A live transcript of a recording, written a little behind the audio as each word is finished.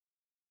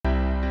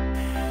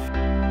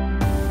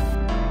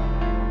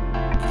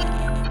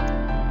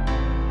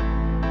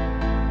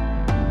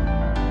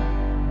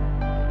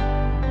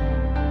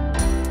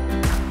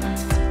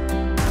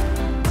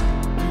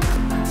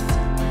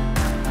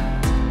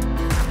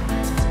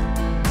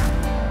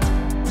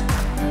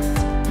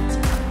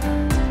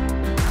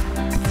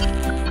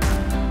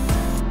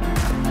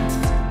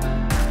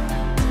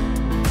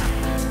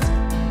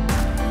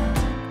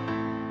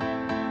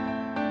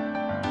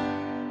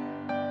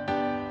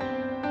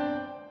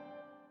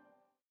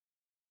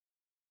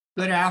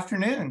Good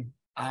afternoon.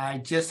 I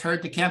just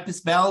heard the campus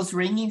bells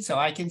ringing, so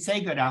I can say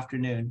good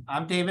afternoon.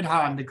 I'm David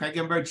Hahn, the Craig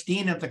and Birch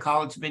Dean of the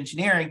College of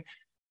Engineering,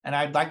 and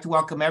I'd like to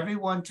welcome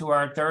everyone to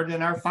our third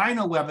and our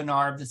final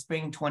webinar of the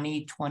Spring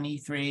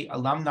 2023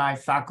 Alumni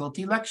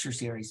Faculty Lecture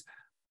Series.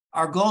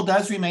 Our goal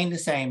does remain the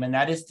same, and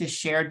that is to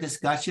share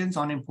discussions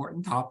on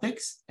important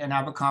topics and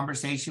have a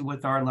conversation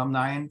with our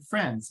alumni and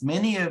friends,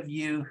 many of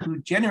you who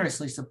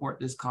generously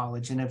support this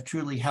college and have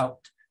truly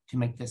helped to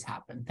make this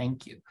happen.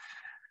 Thank you.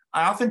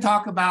 I often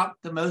talk about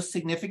the most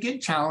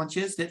significant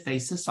challenges that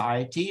face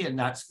society, and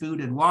that's food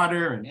and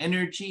water and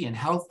energy and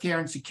healthcare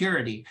and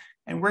security.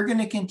 And we're going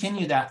to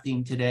continue that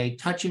theme today,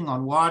 touching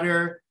on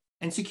water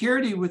and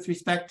security with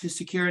respect to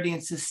security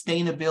and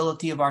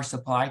sustainability of our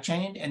supply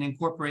chain and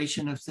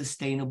incorporation of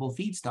sustainable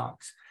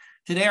feedstocks.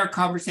 Today, our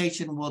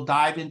conversation will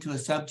dive into a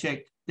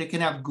subject that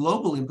can have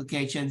global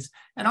implications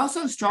and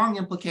also strong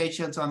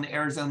implications on the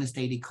Arizona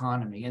state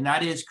economy, and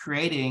that is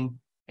creating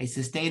a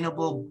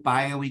sustainable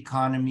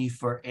bioeconomy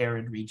for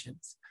arid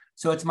regions.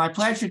 So it's my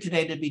pleasure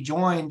today to be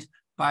joined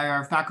by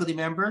our faculty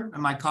member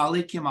and my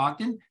colleague, Kim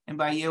Ogden, and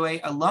by UA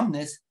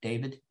alumnus,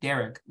 David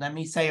DIERIG. Let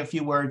me say a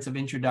few words of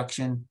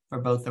introduction for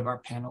both of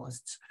our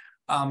panelists.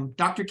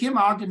 Dr. Kim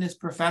Ogden is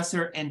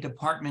professor and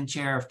department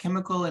chair of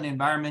chemical and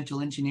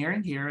environmental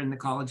engineering here in the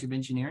College of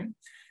Engineering.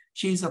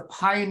 She's a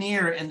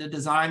pioneer in the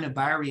design of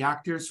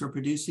bioreactors for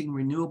producing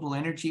renewable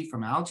energy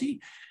from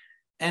algae,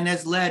 and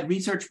has led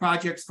research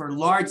projects for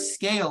large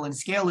scale, and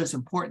scale is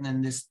important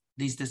in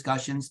these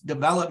discussions,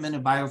 development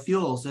of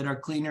biofuels that are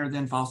cleaner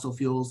than fossil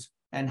fuels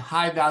and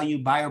high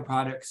value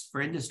bioproducts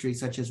for industry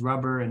such as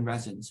rubber and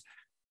resins.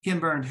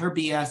 Kim earned her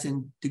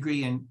BS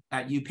degree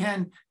at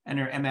UPenn and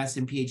her MS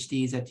and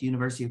PhDs at the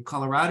University of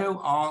Colorado,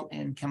 all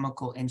in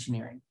chemical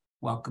engineering.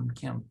 Welcome,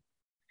 Kim.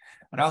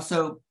 I'd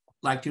also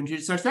like to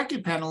introduce our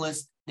second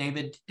panelist,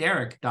 David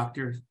DIERIG.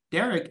 Dr.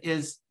 DIERIG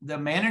is the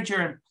manager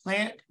and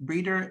plant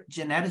breeder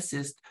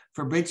geneticist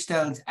for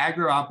Bridgestone's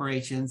Agro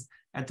operations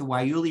at the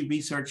Guayule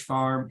Research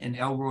Farm in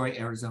Eloy,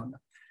 Arizona.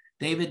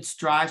 David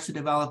strives to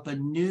develop a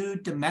new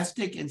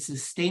domestic and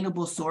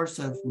sustainable source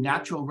of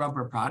natural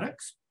rubber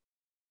products.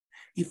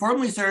 He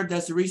formerly served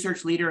as the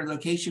research leader and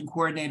location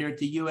coordinator at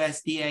the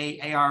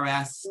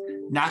USDA-ARS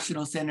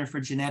National Center for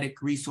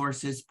Genetic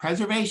Resources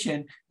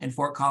Preservation in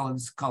Fort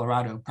Collins,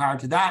 Colorado. Prior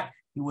to that,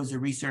 he was a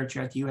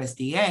researcher at the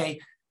USDA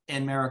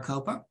in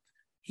Maricopa.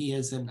 He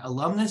is an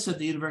alumnus of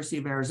the University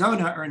of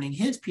Arizona, earning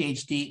his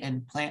PhD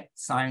in plant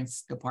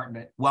science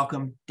department.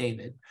 Welcome,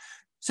 David.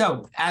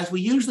 So as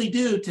we usually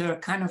do to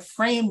kind of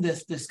frame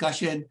this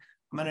discussion,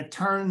 I'm going to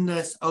turn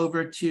this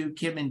over to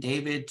Kim and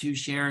David to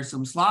share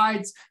some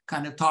slides,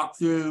 kind of talk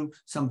through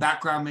some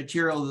background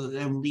material that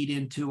then lead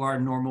into our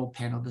normal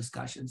panel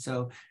discussion.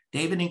 So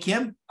David and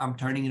Kim, I'm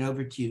turning it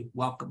over to you.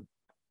 Welcome.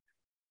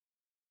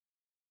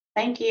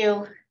 Thank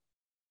you,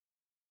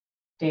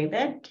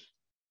 David.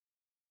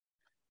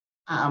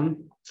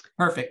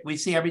 Perfect. We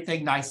see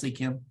everything nicely,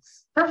 Kim.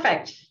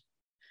 Perfect.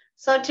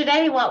 So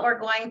today what we're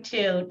going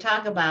to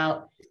talk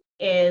about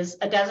is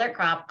a desert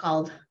crop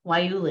called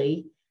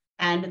Guayule.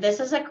 And this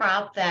is a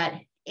crop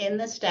that in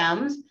the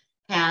stems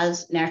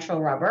has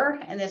natural rubber,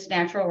 and this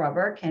natural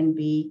rubber can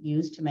be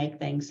used to make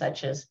things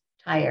such as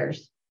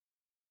tires.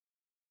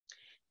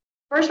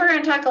 First, we're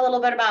going to talk a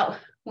little bit about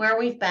where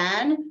we've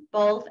been,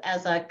 both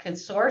as a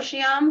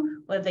consortium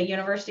with the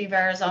University of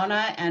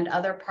Arizona and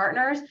other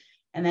partners.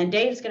 And then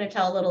Dave's going to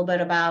tell a little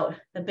bit about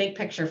the big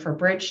picture for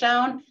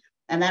Bridgestone.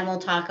 And then I'll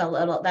talk a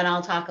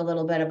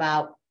little bit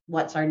about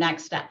what's our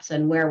next steps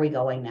and where are we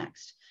going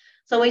next.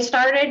 So we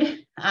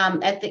started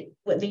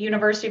with the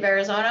University of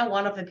Arizona.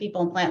 One of the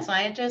people in plant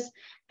scientists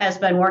has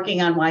been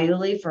working on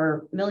Guayule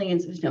for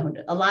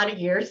a lot of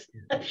years.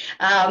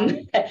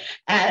 And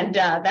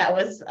that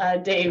was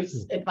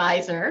Dave's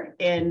advisor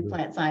in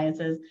plant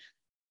sciences.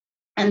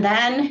 And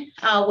then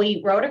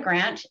we wrote a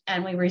grant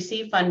and we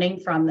received funding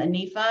from the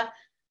NIFA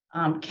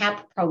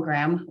CAP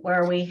program,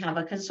 where we have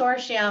a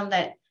consortium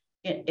that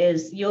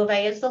is U of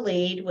A is the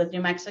lead, with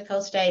New Mexico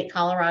State,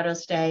 Colorado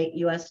State,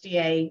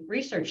 USDA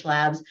research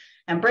labs,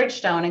 and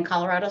Bridgestone and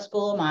Colorado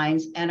School of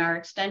Mines and our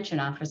extension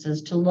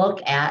offices to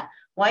look at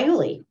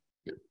Guayule.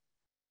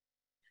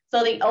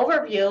 So the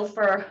overview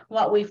for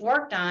what we've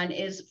worked on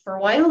is for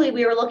Guayule,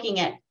 we were looking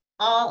at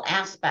all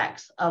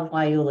aspects of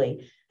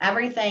Guayule,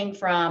 everything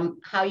from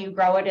how you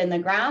grow it in the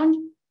ground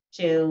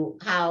to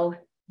how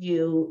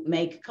you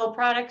make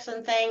co-products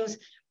and things,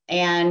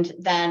 and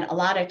then a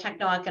lot of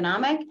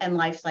techno-economic and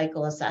life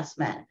cycle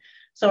assessment.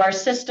 So our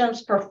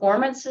systems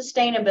performance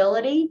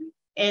sustainability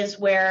is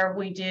where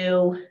we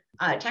do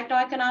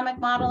techno-economic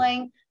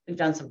modeling. We've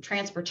done some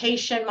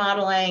transportation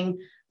modeling.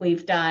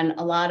 We've done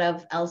a lot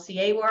of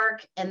LCA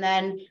work. And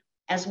then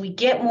as we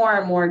get more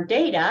and more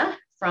data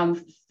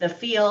from the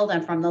field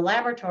and from the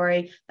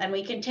laboratory, then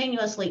we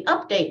continuously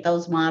update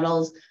those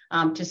models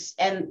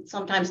and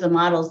sometimes the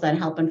models then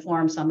help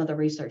inform some of the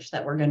research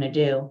that we're going to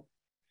do.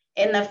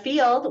 In the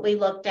field, we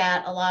looked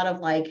at a lot of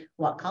like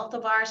what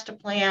cultivars to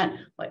plant,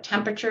 what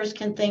temperatures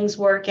can things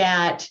work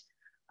at,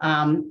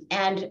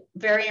 And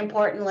very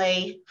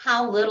importantly,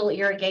 how little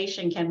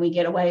irrigation can we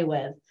get away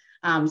with,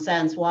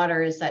 since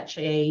water is such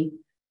a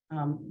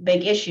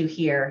big issue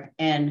here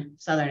in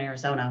Southern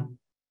Arizona.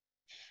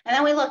 And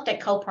then we looked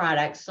at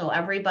co-products. So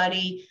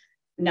everybody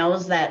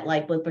knows that,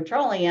 like with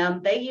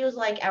petroleum, they use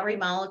like every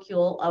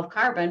molecule of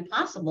carbon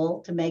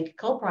possible to make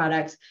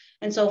co-products.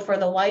 And so for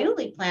the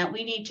Guayule plant,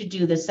 we need to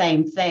do the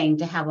same thing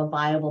to have a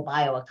viable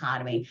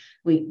bioeconomy.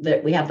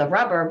 We have the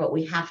rubber, but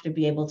we have to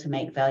be able to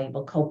make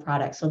valuable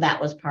co-products. So that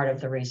was part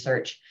of the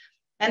research.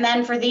 And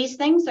then for these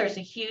things, there's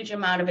a huge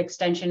amount of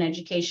extension,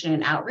 education,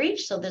 and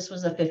outreach. So this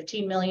was a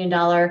 $15 million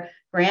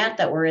grant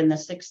that we're in the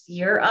 6th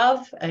year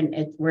of,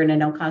 and we're in a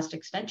no-cost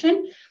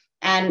extension.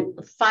 And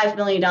 $5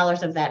 million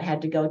of that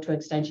had to go to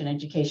extension,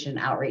 education,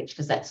 and outreach,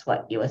 because that's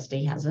what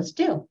USD has us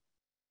do.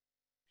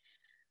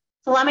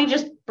 So let me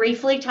just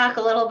briefly talk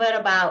a little bit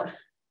about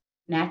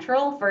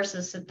natural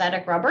versus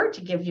synthetic rubber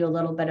to give you a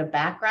little bit of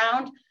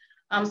background.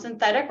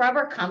 Synthetic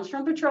rubber comes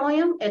from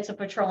petroleum. It's a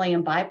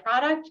petroleum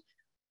byproduct.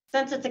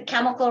 Since it's a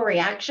chemical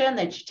reaction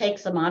that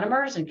takes the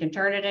monomers and can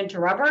turn it into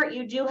rubber,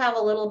 you do have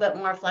a little bit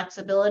more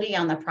flexibility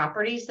on the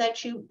properties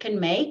that you can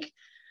make.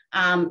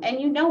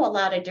 And you know a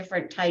lot of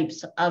different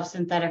types of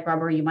synthetic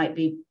rubber you might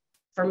be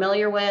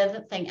familiar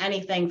with. Think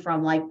anything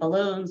from like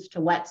balloons to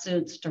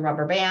wetsuits to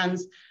rubber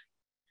bands.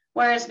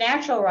 Whereas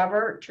natural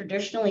rubber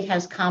traditionally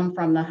has come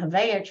from the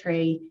Hevea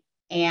tree,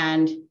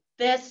 and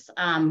this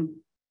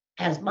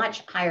has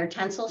much higher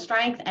tensile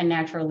strength and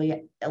natural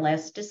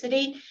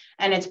elasticity,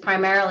 and it's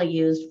primarily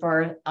used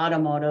for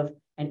automotive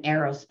and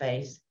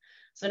aerospace.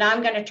 So now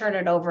I'm going to turn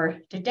it over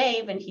to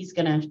Dave, and he's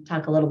going to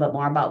talk a little bit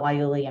more about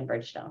Guayule and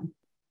Bridgestone.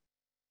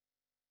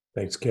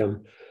 Thanks,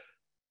 Kim.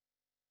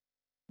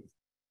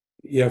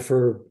 Yeah,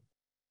 for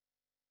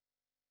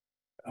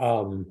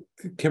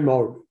Kim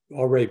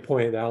already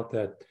pointed out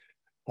that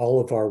all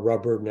of our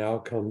rubber now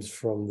comes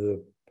from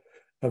the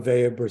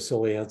Hevea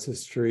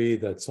brasiliensis tree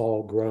that's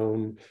all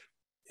grown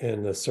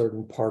in a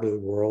certain part of the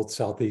world,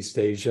 Southeast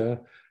Asia.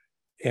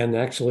 And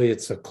actually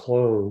it's a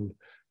clone.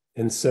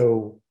 And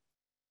so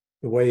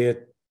the way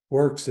it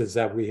works is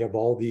that we have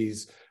all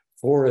these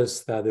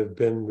forests that have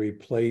been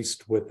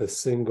replaced with a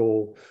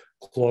single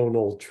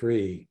clonal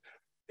tree.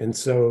 And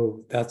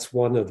so that's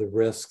one of the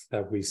risks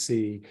that we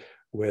see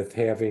with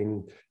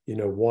having,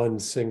 one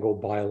single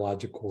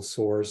biological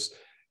source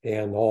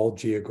and all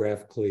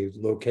geographically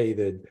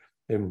located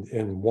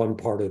in one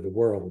part of the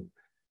world.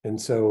 And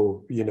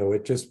so,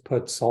 it just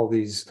puts all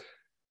these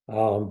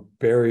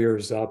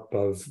barriers up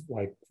of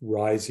like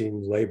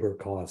rising labor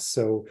costs.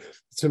 So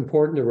it's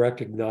important to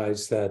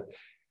recognize that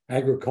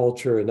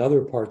agriculture in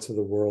other parts of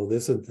the world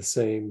isn't the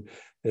same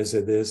as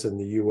it is in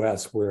the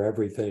US, where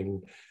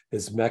everything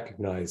is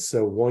mechanized.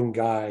 So one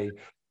guy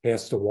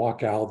has to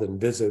walk out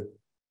and visit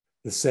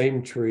the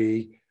same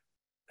tree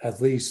at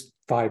least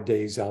 5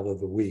 days out of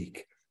the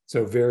week.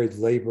 So very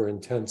labor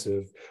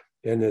intensive.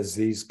 And as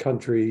these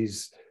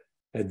countries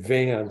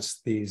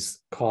advance, these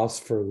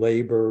costs for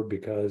labor,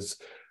 because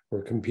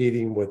we're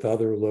competing with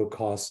other low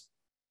cost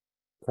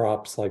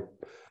crops like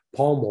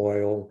palm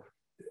oil,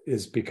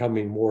 is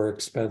becoming more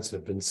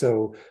expensive. And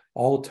so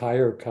all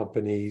tire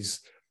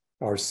companies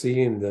are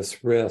seeing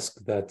this risk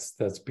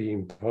that's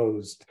being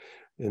posed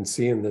and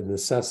seeing the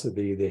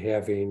necessity to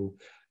having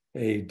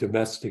a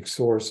domestic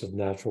source of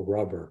natural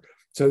rubber.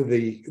 So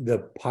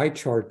the pie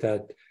chart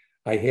that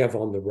I have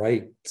on the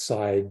right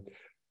side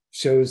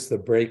shows the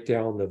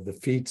breakdown of the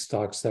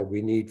feedstocks that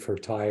we need for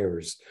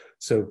tires.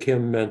 So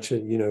Kim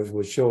mentioned,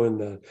 was showing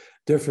the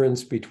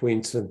difference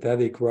between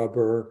synthetic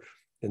rubber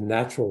and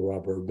natural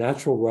rubber.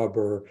 Natural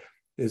rubber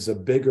is a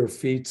bigger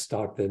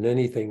feedstock than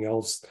anything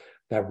else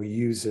that we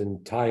use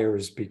in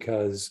tires,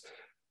 because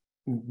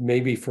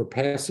maybe for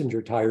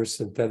passenger tires,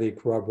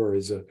 synthetic rubber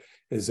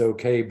is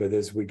okay, but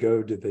as we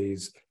go to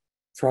these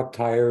truck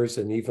tires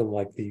and even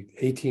like the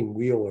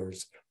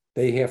 18-wheelers,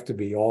 they have to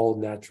be all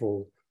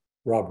natural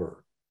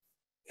rubber.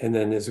 And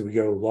then as we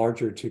go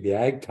larger to the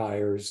ag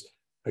tires,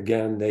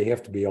 again, they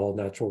have to be all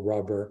natural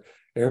rubber.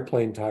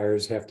 Airplane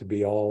tires have to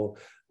be all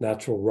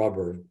natural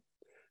rubber.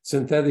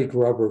 Synthetic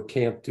rubber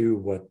can't do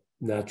what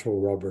natural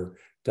rubber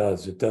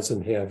does. It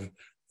doesn't have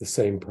the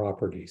same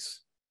properties.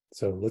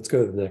 So let's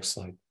go to the next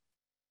slide.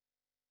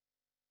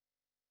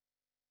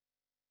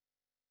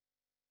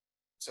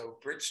 So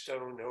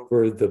Bridgestone,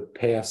 over the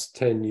past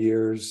 10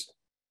 years,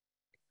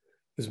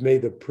 has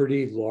made a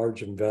pretty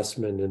large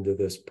investment into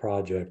this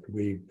project.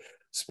 We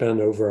spent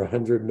over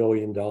 $100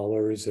 million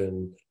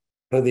in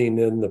putting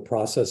in the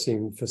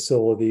processing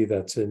facility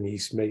that's in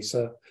East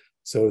Mesa.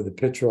 So the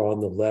picture on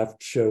the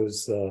left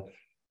shows the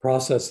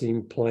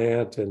processing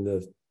plant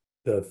and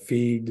the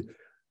feed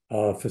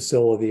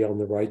facility on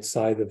the right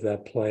side of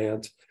that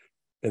plant.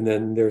 And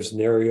then there's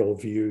an aerial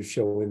view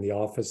showing the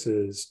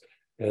offices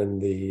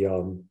and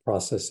the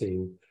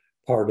processing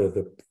part of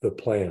the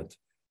plant.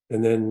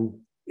 And then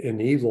in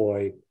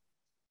Eloy,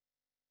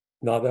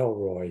 not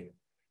Elroy,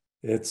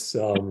 it's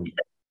that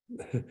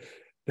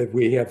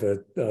we have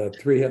about a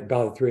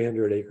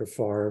 300-acre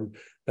farm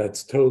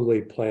that's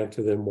totally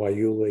planted in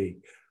Guayule.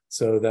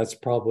 So that's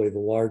probably the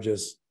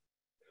largest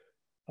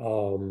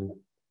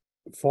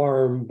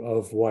farm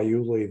of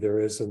Guayule there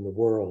is in the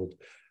world.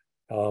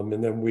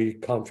 And then we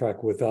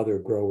contract with other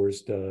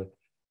growers to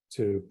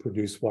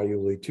produce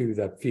Guayule too,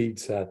 that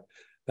feeds that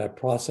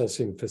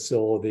processing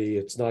facility.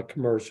 It's not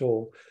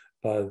commercial,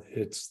 but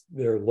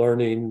they're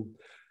learning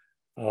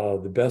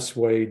the best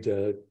way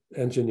to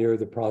engineer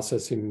the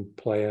processing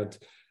plant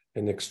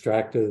and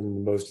extract it in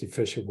the most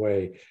efficient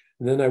way.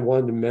 And then I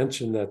wanted to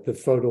mention that the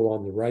photo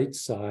on the right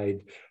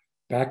side,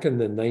 back in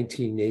the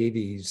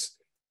 1980s,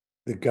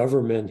 the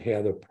government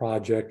had a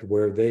project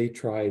where they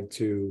tried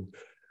to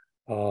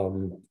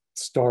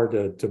start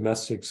a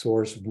domestic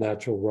source of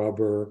natural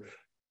rubber.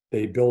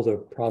 They built a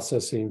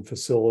processing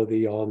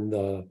facility on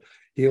the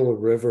Gila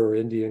River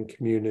Indian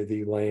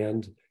community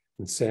land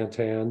in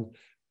Santan.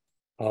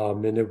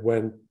 And it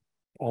went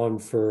on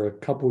for a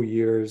couple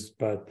years,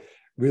 but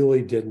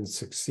really didn't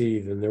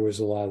succeed. And there was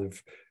a lot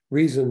of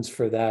reasons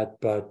for that,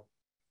 but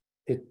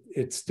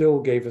it still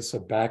gave us a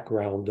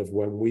background of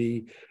when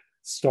we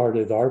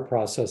started our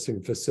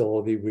processing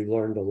facility, we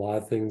learned a lot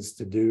of things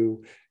to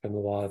do and a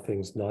lot of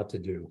things not to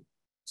do.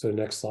 So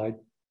next slide.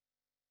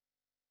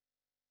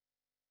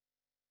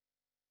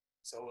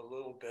 So a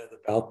little bit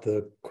about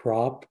the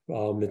crop.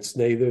 It's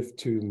native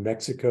to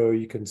Mexico.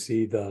 You can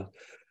see the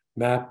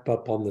map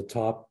up on the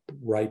top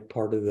right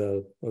part of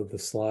the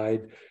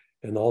slide,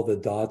 and all the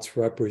dots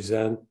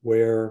represent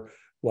where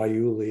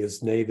Guayule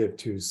is native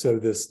to. So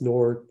this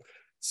north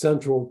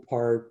central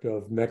part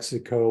of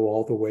Mexico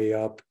all the way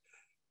up,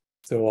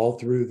 so all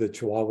through the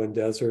Chihuahuan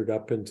Desert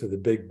up into the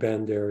Big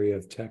Bend area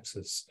of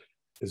Texas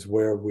is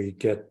where we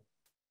get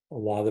a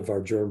lot of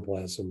our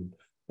germplasm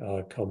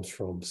comes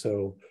from.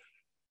 So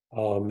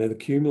it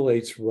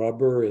accumulates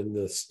rubber in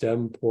the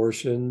stem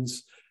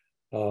portions.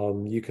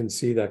 You can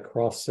see that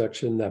cross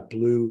section, that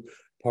blue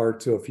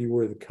part. So if you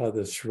were to cut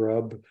a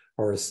shrub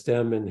or a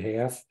stem in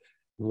half,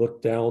 and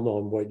look down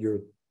on what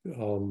you're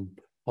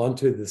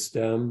onto the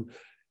stem,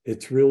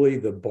 it's really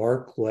the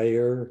bark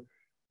layer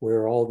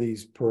where all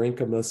these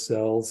parenchyma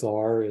cells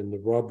are, and the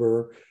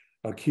rubber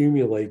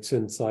accumulates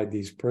inside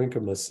these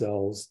parenchyma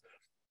cells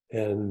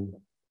and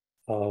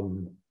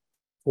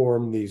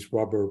form these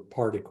rubber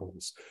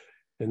particles.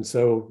 And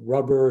so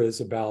rubber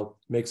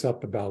makes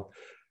up about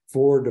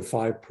 4 to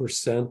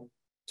 5%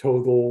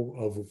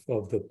 total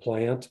of the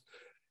plant.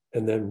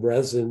 And then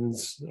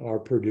resins are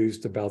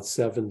produced about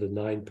 7 to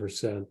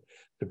 9%,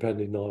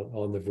 depending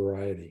on the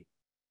variety.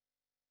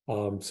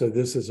 So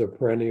this is a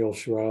perennial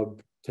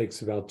shrub,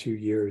 takes about 2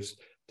 years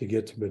to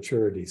get to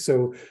maturity.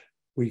 So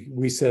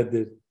we said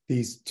that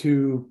these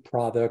two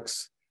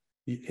products,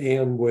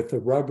 and with the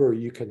rubber,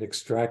 you can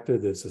extract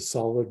it as a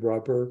solid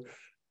rubber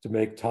to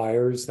make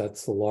tires.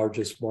 That's the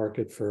largest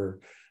market for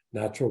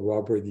natural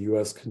rubber. The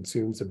US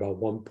consumes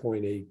about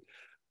 1.8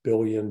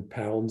 billion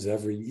pounds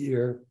every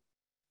year.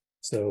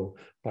 So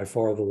by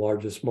far the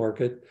largest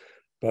market,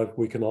 but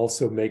we can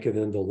also make it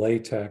into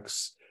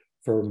latex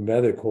for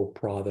medical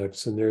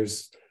products. And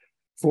there's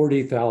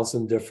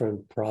 40,000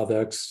 different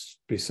products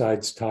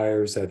besides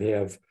tires that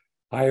have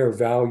higher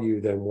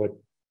value than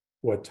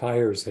what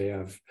tires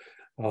have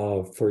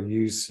for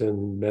use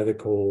in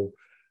medical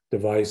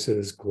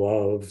devices,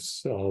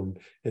 gloves. And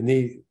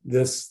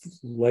this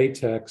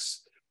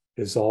latex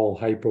is all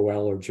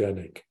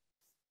hypoallergenic.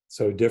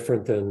 So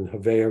different than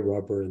Havea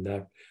rubber in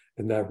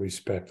that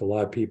respect. A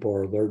lot of people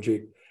are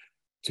allergic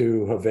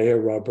to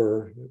Havea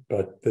rubber,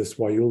 but this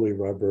Guayule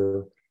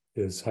rubber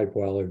is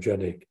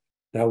hypoallergenic.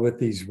 Now with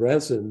these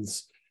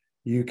resins,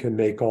 you can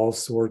make all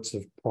sorts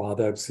of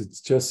products.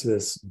 It's just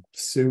this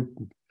soup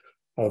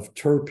of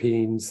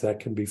terpenes that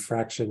can be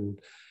fractioned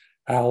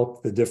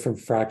out. The different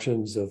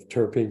fractions of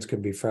terpenes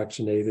can be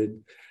fractionated,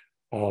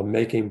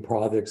 making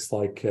products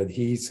like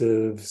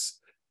adhesives,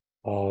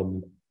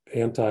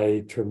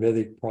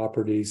 anti-termitic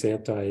properties,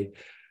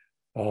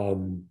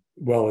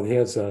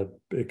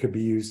 it could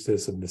be used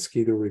as a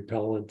mosquito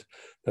repellent.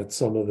 That's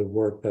some of the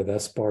work that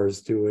SBAR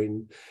is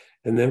doing.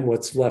 And then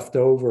what's left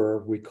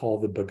over, we call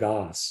the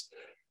bagasse.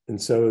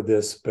 And so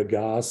this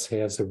bagasse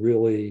has a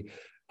really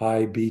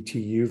high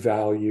BTU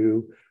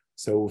value.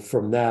 So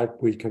from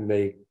that, we can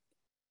make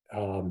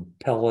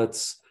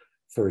pellets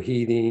for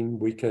heating.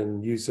 We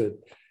can use it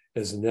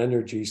as an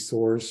energy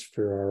source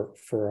for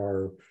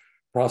our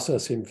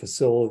processing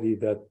facility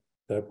that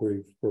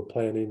we're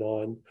planning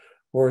on,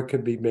 or it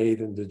could be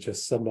made into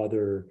just some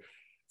other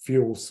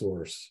fuel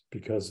source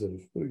because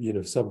of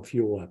some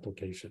fuel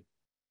application.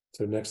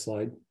 So next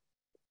slide.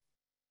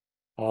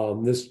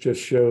 This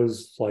just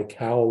shows like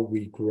how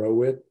we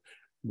grow it.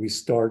 We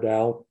start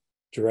out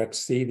direct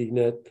seeding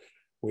it.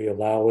 We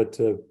allow it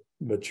to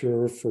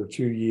mature for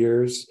 2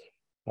 years.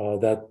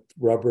 That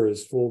rubber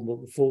is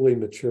fully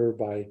mature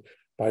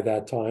by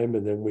that time,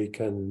 and then we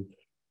can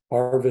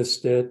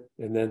harvest it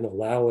and then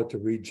allow it to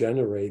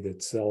regenerate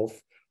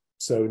itself.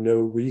 So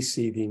no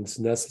reseeding is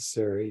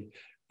necessary,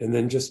 and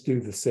then just do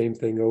the same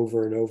thing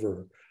over and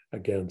over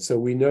again. So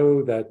we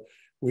know that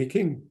we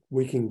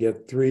can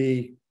get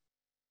 3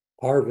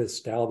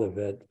 harvests out of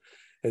it,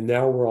 and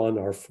now we're on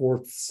our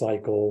 4th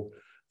cycle.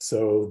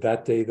 So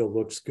that data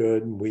looks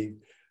good, and we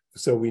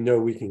so we know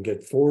we can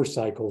get 4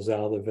 cycles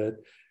out of it,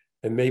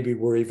 and maybe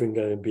we're even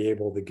going to be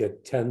able to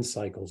get 10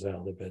 cycles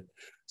out of it.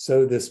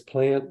 So this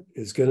plant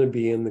is going to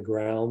be in the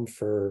ground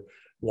for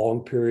a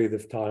long period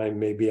of time,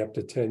 maybe up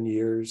to 10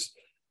 years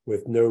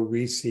with no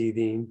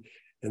reseeding.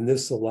 And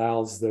this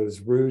allows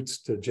those roots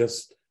to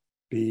just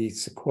be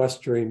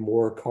sequestering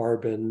more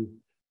carbon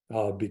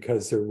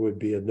because there would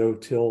be a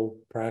no-till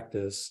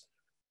practice.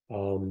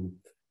 And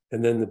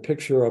then the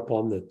picture up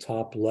on the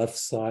top left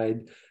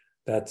side,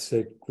 that's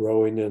it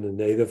growing in a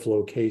native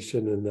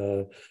location in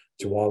the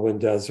Chihuahuan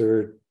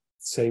Desert,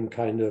 same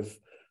kind of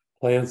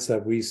plants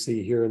that we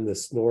see here in the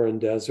Sonoran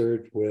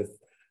Desert with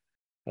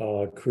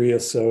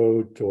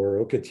creosote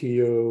or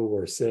ocotillo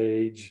or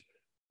sage.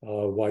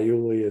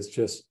 Guayule is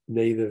just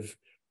native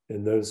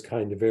in those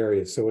kind of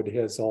areas. So it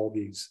has all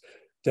these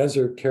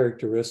desert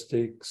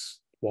characteristics,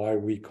 why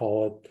we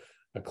call it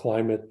a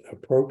climate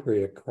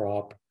appropriate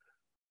crop.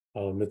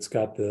 It's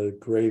got the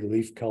gray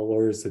leaf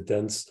colors, the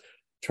dense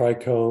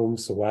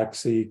trichomes, the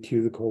waxy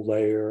cuticle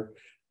layer,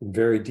 and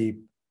very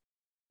deep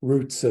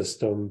root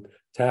system,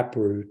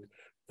 taproot,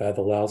 that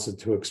allows it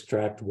to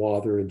extract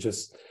water and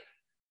just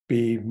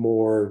be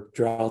more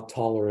drought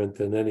tolerant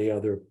than any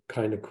other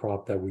kind of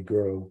crop that we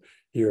grow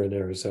here in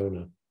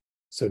Arizona.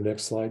 So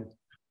next slide.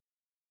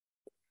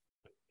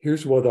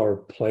 Here's what our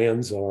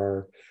plans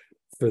are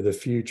for the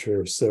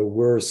future. So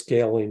we're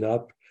scaling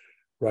up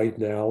right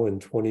now in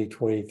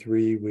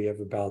 2023. We have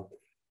about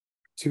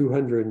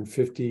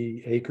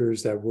 250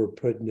 acres that we're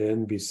putting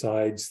in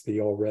besides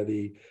the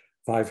already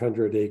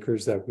 500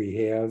 acres that we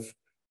have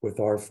with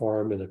our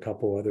farm and a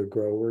couple other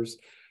growers.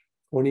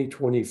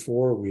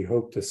 2024, we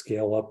hope to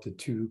scale up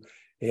to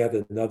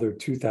add another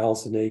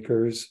 2,000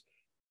 acres.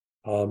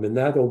 And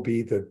that'll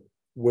be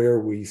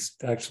where we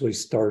actually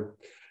start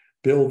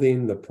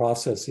building the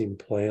processing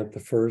plant, the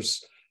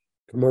first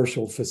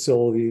commercial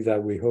facility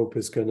that we hope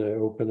is going to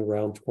open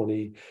around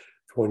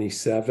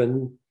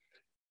 2027.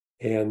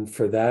 And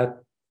for that,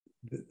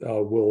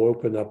 we'll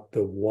open up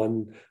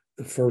the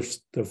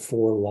first of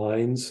 4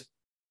 lines.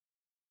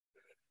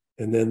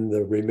 And then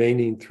the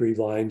remaining 3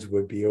 lines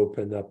would be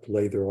opened up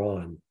later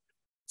on.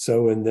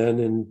 So, and then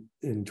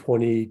in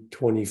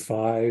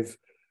 2025,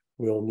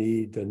 we'll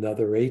need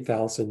another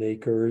 8,000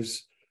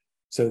 acres.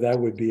 So that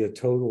would be a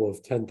total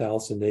of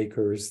 10,000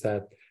 acres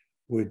that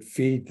would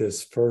feed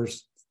this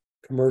first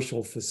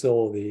commercial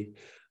facility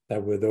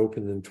that would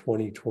open in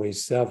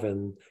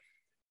 2027.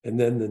 And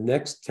then the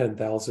next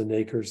 10,000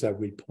 acres that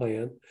we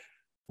plant,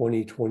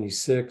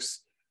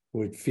 2026,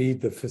 would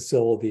feed the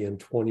facility in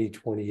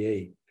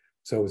 2028.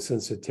 So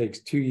since it takes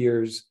 2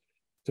 years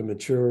to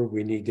mature,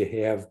 we need to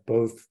have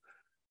both.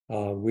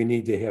 We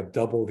need to have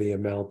double the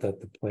amount that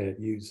the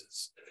plant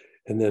uses.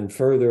 And then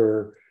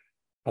further,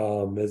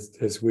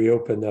 as we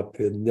open up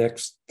the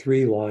next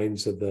 3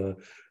 lines of the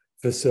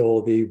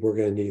facility, we're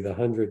going to need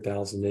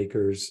 100,000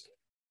 acres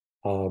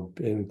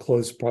in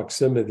close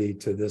proximity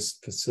to this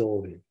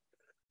facility.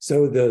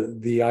 So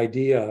the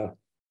idea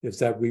is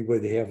that we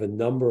would have a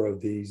number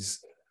of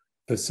these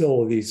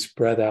facilities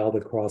spread out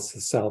across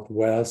the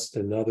Southwest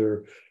and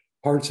other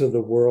parts of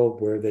the world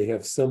where they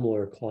have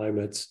similar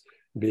climates,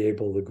 be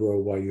able to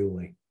grow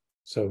Guayule.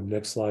 So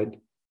next slide.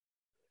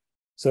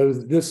 So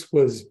this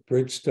was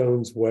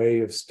Bridgestone's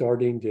way of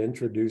starting to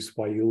introduce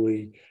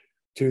Guayule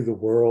to the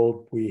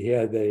world. We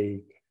had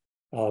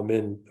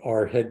in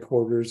our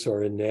headquarters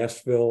are in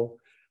Nashville,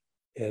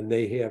 and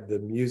they have the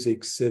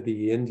Music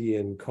City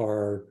Indian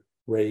car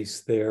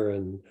race there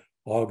in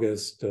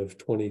August of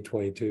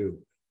 2022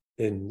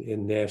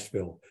 in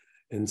Nashville.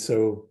 And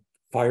so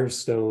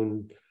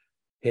Firestone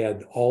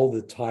had all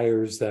the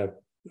tires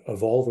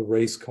of all the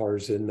race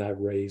cars in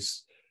that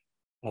race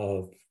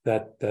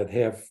that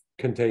have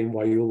contained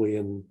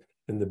Guayule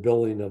in the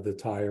building of the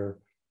tire.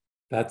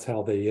 That's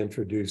how they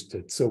introduced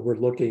it. So we're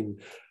looking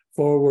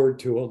forward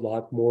to a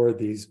lot more of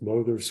these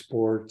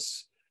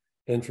motorsports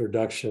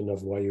introduction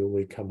of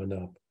Guayule coming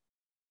up.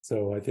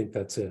 So I think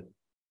that's it.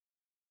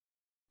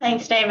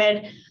 Thanks,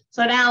 David.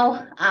 So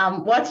now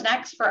what's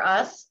next for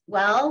us?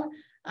 Well,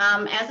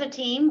 as a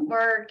team,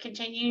 we're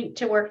continuing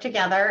to work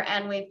together,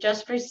 and we've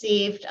just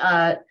received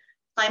a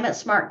Climate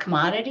Smart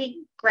Commodity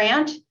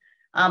Grant.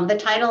 The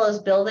title is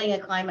Building a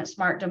Climate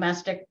Smart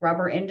Domestic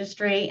Rubber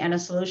Industry and a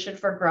Solution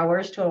for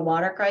Growers to a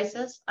Water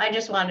Crisis. I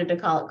just wanted to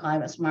call it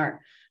Climate Smart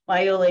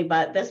Guayule,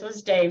 but this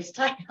was Dave's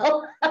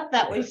title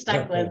that we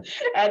stuck with.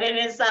 And it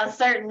is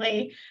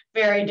certainly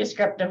very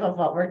descriptive of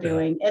what we're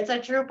doing. It's a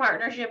true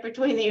partnership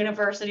between the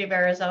University of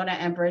Arizona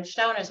and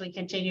Bridgestone as we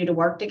continue to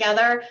work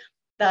together.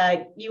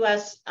 The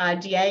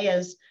USDA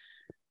is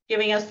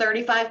giving us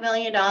 $35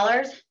 million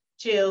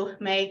to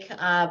make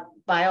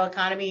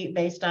bioeconomy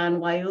based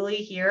on Guayule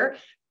here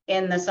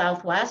in the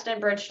Southwest,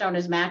 and Bridgestone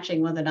is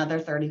matching with another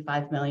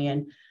 $35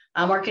 million.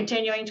 We're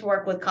continuing to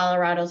work with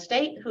Colorado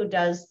State, who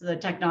does the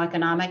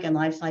techno-economic and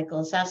life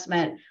cycle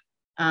assessment.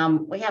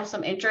 We have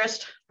some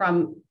interest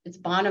from, it's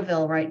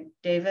Bonneville, right,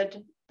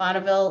 David?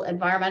 Bonneville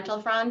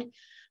Environmental Fund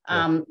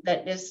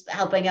that is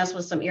helping us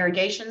with some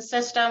irrigation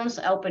systems.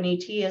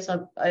 OpenET is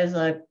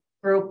a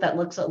group that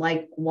looks at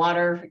like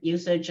water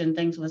usage and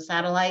things with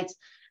satellites,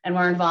 and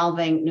we're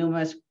involving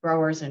numerous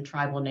growers and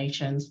tribal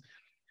nations.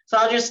 So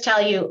I'll just tell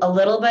you a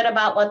little bit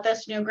about what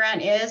this new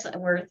grant is.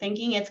 We're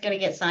thinking it's going to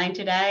get signed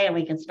today and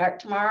we can start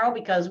tomorrow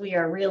because we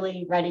are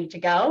really ready to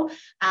go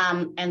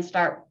and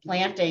start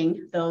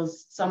planting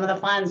those. Some of the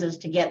funds is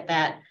to get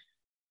that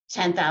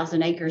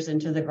 10,000 acres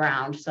into the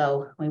ground.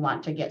 So we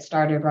want to get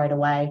started right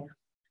away.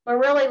 We're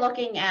really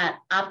looking at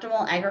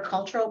optimal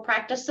agricultural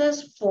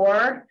practices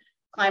for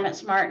climate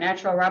smart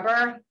natural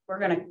rubber. We're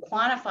going to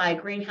quantify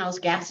greenhouse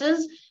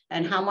gases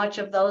and how much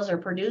of those are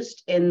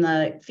produced in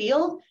the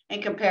field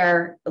and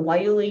compare the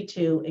Guayule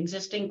to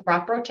existing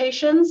crop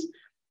rotations.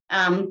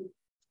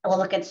 We'll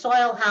look at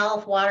soil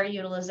health, water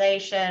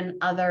utilization,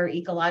 other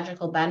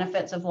ecological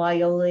benefits of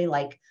Guayule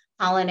like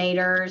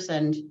pollinators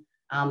and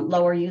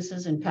lower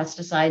uses in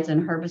pesticides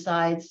and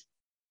herbicides.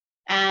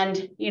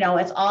 And, you know,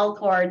 it's all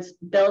towards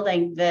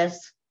building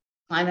this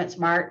climate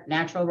smart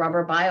natural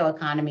rubber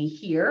bioeconomy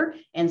here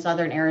in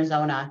Southern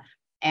Arizona.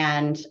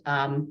 And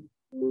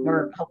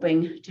we're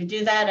hoping to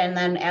do that. And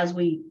then as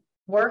we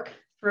work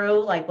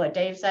through, like what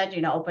Dave said,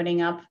 you know,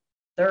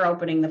 they're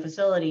opening the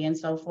facility and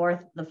so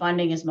forth. The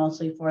funding is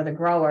mostly for the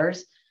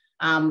growers.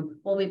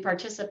 We'll be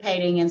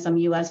participating in some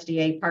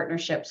USDA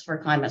partnerships for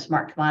climate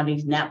smart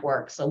commodities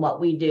network. So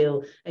what we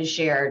do is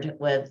shared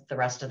with the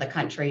rest of the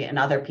country and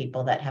other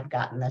people that have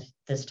gotten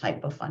this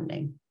type of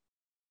funding.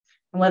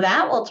 And with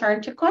that, we'll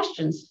turn to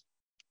questions.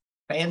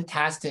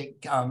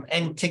 Fantastic.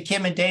 And to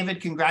Kim and David,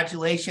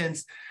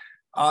 congratulations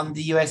on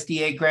the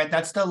USDA grant.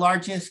 That's the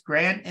largest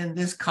grant in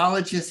this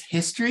college's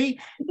history.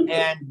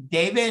 And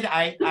David,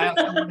 I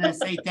also want to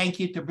say thank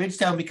you to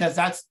Bridgestone because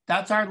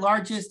that's our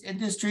largest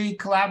industry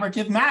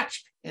collaborative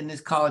match in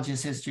this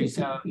college's history.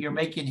 So you're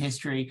making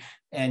history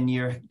and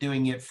you're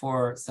doing it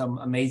for some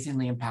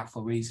amazingly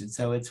impactful reasons.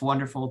 So it's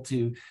wonderful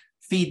to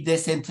feed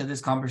this into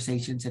this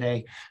conversation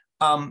today.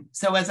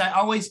 So as I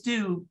always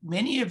do,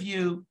 many of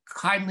you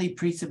kindly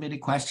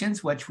pre-submitted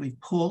questions, which we've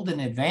pulled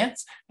in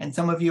advance, and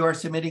some of you are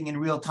submitting in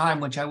real time,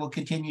 which I will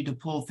continue to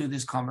pull through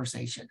this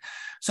conversation.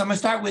 So I'm going to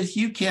start with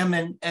you, Kim,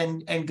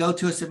 and go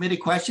to a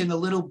submitted question, a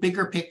little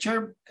bigger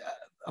picture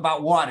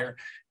about water.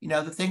 You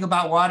know, the thing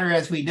about water,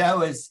 as we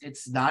know, is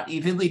it's not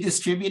evenly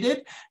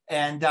distributed,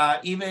 and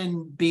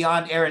even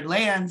beyond arid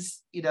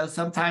lands, you know,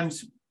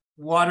 sometimes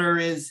water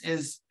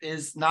is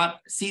not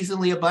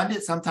seasonally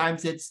abundant.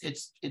 Sometimes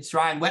it's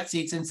dry and wet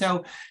season.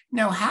 So, you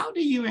know, how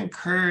do you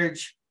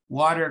encourage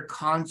water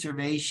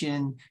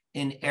conservation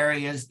in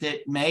areas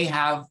that may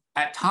have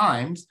at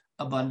times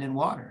abundant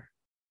water?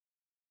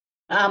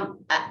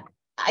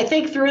 I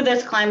think through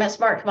this Climate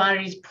Smart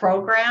Commodities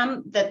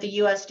program that the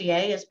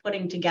USDA is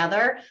putting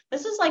together,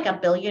 this is like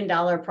 $1 billion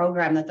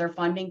program that they're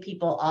funding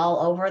people all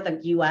over the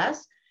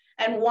US.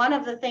 And one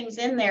of the things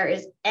in there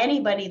is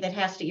anybody that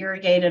has to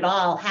irrigate at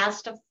all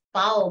has to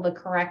follow the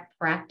correct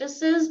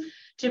practices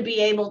to be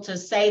able to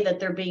say that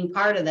they're being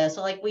part of this.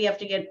 So like we have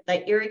to get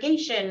the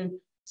irrigation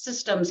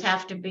systems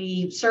have to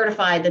be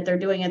certified that they're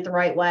doing it the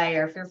right way,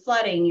 or if you're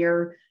flooding,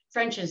 your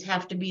trenches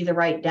have to be the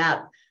right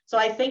depth. So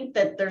I think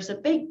that there's a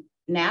big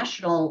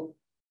national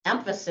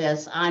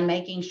emphasis on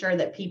making sure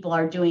that people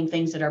are doing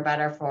things that are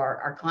better for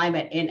our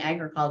climate in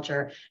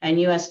agriculture, and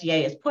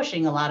USDA is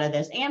pushing a lot of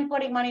this and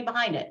putting money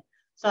behind it.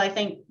 So I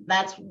think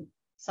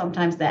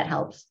sometimes that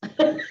helps.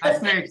 That's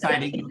very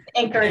exciting.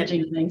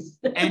 Encouraging things.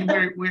 And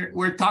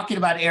we're talking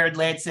about arid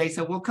land today,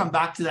 so we'll come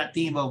back to that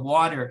theme of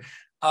water.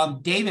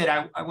 David,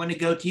 I want to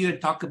go to you and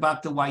talk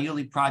about the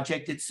Guayule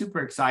project. It's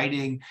super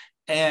exciting.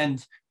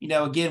 And, you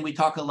know, again, we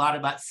talk a lot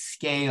about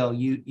scale.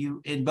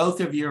 You in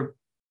both of your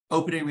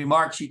opening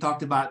remarks, you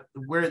talked about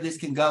where this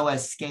can go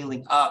as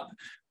scaling up.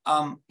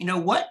 You know,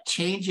 what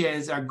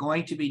changes are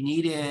going to be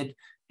needed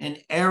in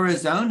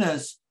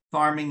Arizona's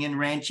farming and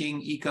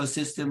ranching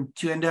ecosystem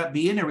to end up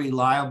being a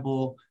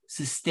reliable,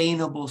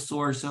 sustainable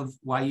source of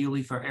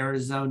Guayule for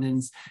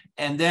Arizonans?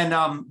 And then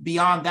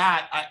beyond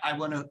that, I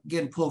want to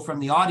again pull from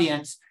the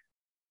audience,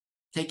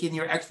 taking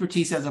your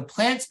expertise as a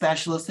plant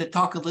specialist, to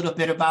talk a little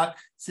bit about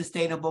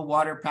sustainable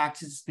water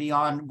practices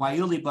beyond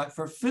Guayule, but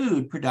for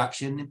food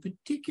production, in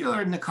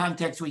particular in the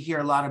context we hear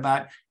a lot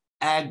about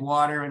ag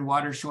water and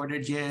water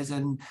shortages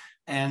and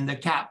the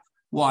CAP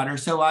water.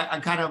 So I'm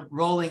kind of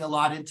rolling a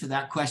lot into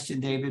that question,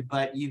 David,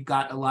 but you've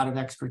got a lot of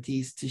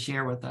expertise to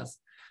share with us.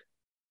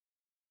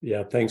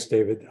 Yeah, thanks,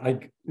 David.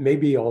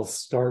 Maybe I'll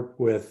start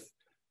with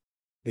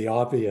the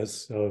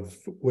obvious of,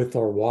 with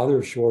our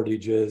water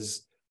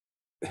shortages,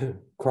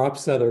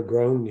 crops that are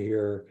grown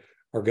here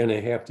are going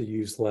to have to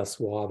use less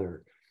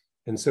water.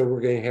 And so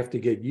we're going to have to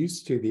get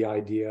used to the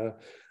idea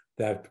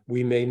that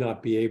we may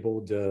not be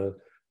able to,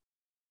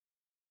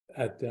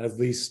 at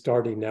least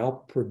starting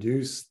out,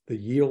 produce the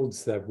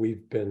yields that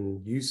we've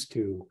been used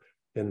to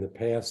in the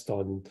past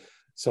on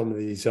some of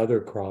these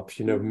other crops.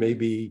 You know,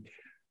 maybe,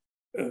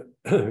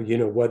 you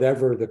know,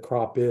 whatever the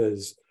crop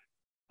is,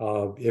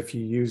 if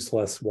you use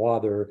less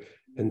water,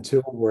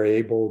 until we're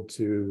able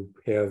to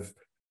have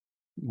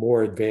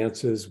more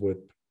advances with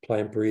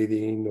plant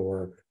breeding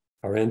or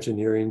our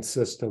engineering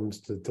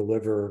systems to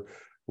deliver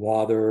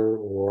water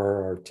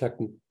or our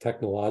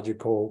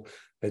technological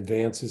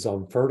advances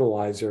on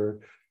fertilizer,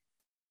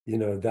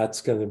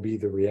 that's going to be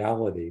the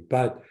reality.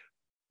 But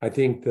I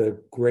think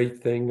the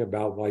great thing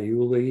about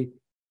Guayule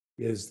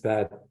is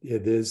that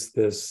it is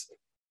this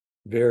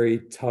very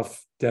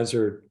tough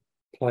desert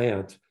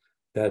plant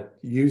that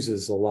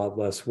uses a lot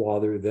less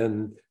water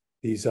than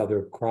these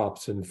other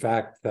crops. In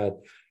fact, that,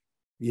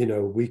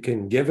 we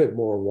can give it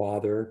more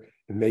water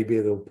and maybe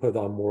it'll put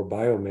on more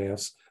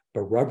biomass,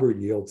 but rubber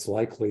yield's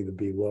likely to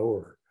be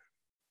lower.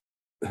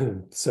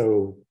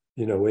 So,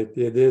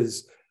 it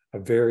is a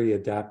very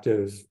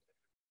adaptive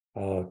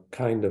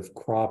kind of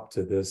crop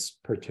to this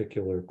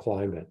particular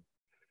climate.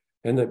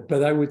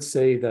 But I would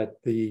say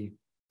that the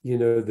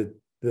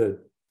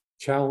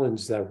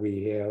challenge that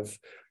we have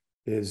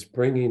is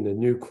bringing a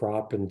new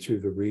crop into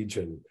the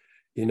region.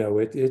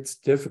 It's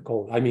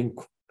difficult. I mean,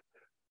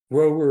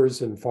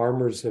 growers and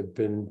farmers have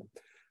been,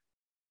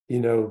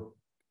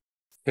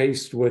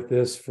 faced with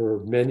this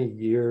for many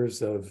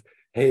years of,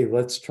 hey,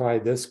 let's try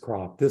this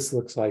crop. This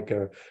looks like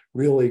a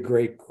really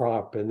great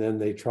crop. And then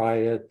they try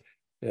it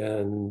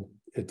and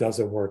it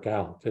doesn't work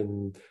out.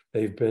 And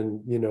they've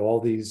been,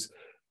 all these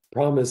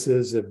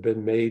promises have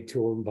been made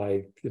to them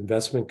by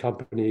investment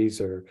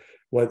companies or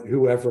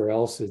whoever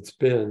else it's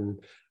been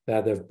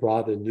that have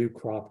brought a new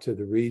crop to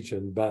the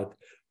region.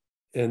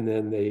 And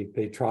then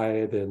they try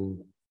it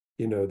and,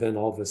 then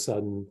all of a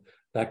sudden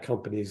that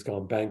company's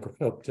gone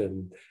bankrupt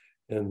and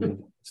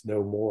it's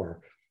no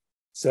more.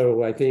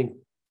 So I think,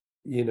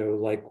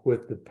 like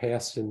with the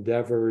past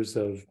endeavors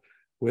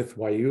with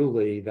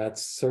Guayule, that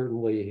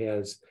certainly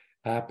has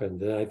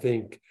happened. And I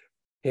think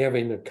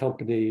having a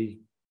company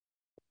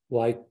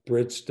like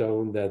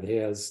Bridgestone that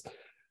has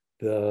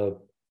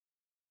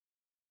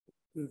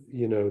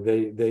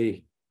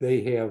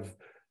they have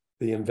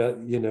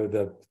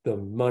the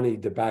money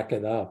to back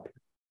it up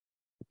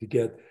to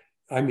get,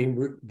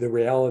 the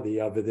reality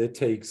of it, it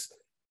takes,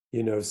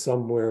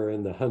 somewhere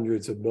in the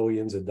hundreds of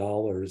millions of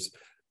dollars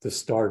to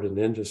start an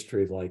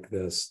industry like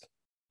this.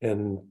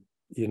 And,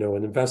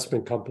 an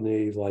investment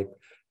company like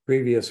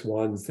previous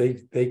ones,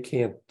 they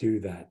can't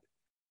do that.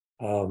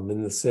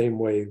 In the same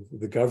way,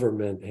 the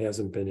government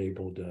hasn't been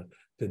able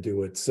to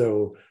do it.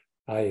 So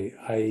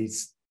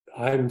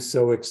I'm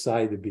so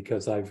excited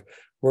because I've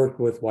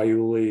worked with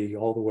Guayule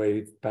all the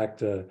way back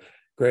to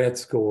grad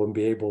school and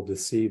be able to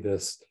see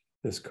this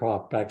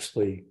crop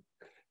actually,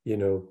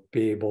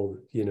 be able,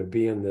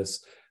 be in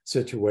this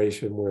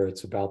situation where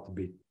it's about to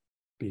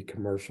be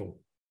commercial.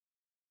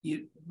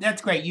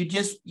 That's great. You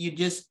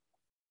just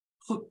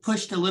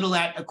pushed a little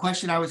at a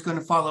question I was going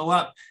to follow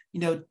up.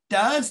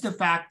 Does the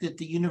fact that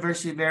the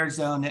University of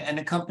Arizona and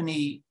a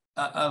company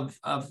of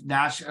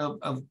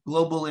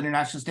global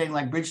international standing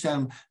like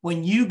Bridgestone,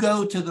 when you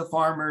go to the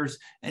farmers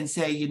and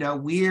say,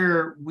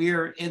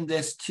 we're in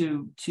this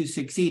to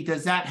succeed,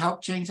 does that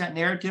help change that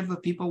narrative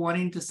of people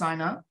wanting to sign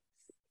up?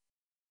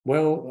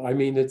 Well,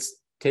 it's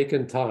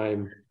taken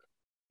time.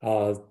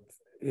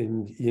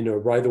 And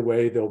right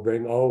away they'll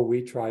bring,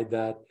 we tried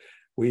that.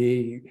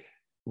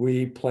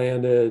 We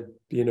planted,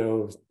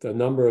 a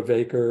number of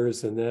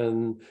acres, and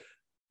then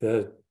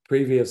the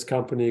previous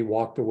company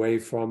walked away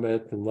from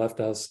it and left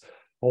us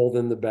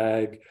holding the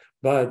bag.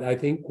 But I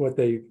think what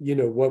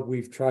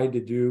we've tried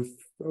to do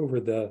over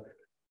the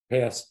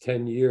past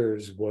 10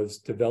 years was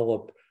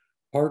develop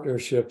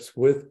partnerships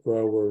with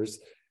growers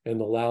and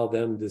allow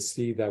them to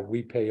see that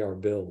we pay our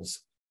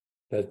bills.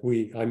 That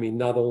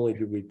not only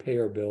do we pay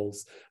our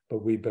bills,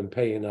 but we've been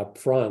paying up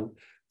front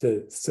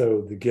to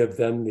give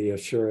them the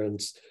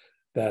assurance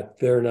that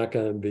they're not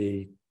going to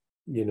be,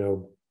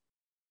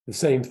 the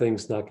same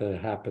thing's not going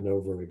to happen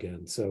over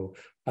again. So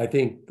I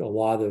think a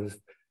lot of,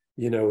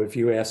 if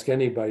you ask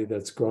anybody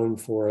that's grown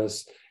for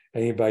us,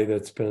 anybody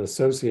that's been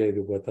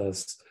associated with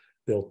us,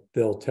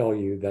 they'll tell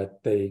you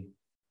that they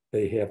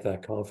have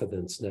that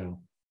confidence now.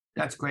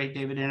 That's great,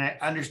 David. And I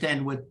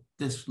understand with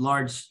this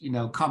large,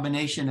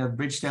 combination of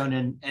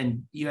Bridgestone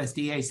and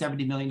USDA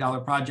 $70 million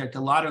project,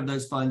 a lot of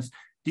those funds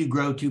do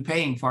grow to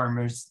paying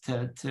farmers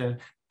to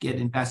get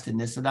invested in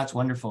this. So that's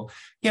wonderful.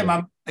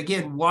 Yeah,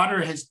 again,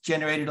 water has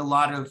generated a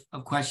lot of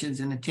questions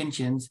and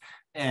attentions,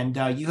 and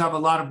you have a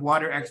lot of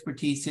water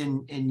expertise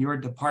in your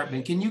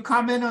department. Can you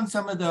comment on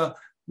some of the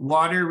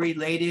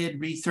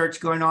water-related research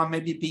going on,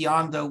 maybe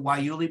beyond the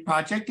Guayule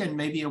project, and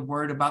maybe a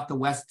word about the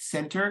West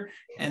Center,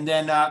 and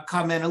then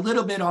comment a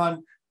little bit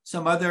on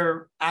some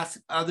other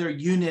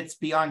units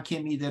beyond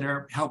KIMI that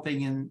are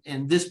helping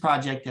in this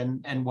project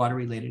and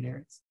water-related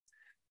areas?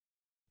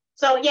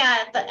 So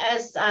yeah,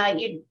 as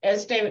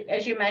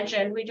you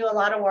mentioned, we do a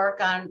lot of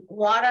work on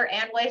water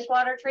and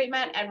wastewater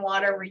treatment and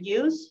water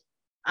reuse.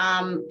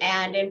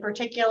 And in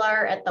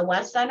particular at the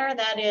West Center,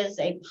 that is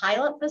a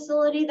pilot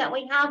facility that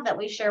we have that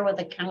we share with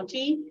the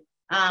county.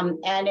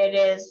 And it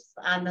is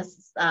on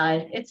this,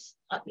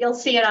 you'll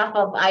see it off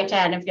of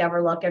I-10 if you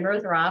ever look in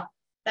Ruthroff.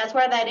 That's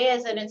where that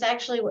is. And it's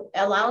actually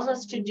allows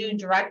us to do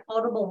direct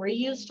potable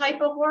reuse type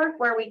of work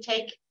where we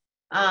take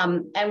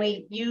and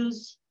we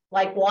use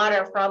like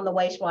water from the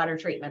wastewater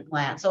treatment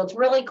plant. So it's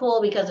really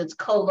cool because it's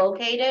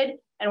co-located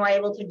and we're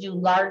able to do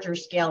larger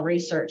scale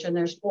research. And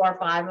there's 4 or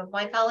 5 of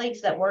my colleagues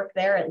that work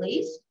there at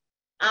least.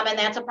 And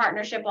that's a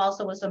partnership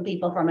also with some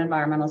people from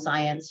environmental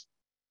science.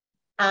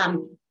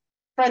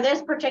 For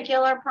this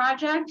particular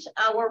project,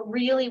 we're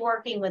really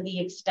working with the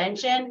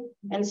extension.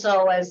 And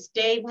so as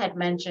Dave had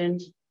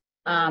mentioned,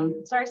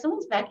 sorry,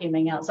 someone's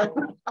vacuuming outside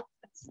my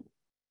office.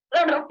 I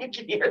don't know if you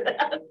can hear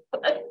that,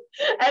 but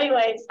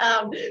anyways,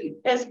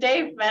 as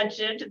Dave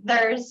mentioned,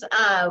 there's,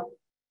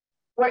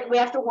 we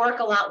have to work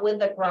a lot with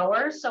the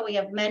growers. So we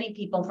have many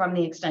people from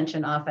the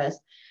extension office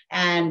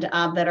and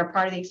that are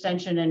part of the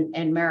extension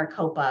in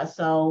Maricopa.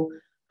 So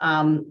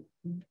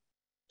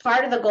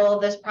part of the goal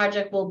of this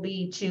project will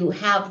be to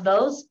have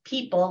those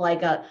people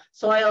like a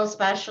soil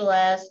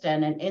specialist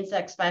and an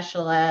insect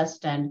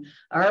specialist and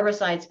a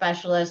herbicide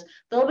specialist.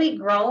 They'll be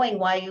growing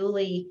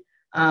Guayule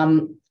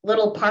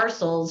little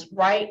parcels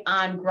right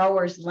on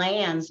growers'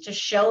 lands to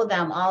show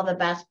them all the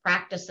best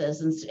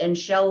practices and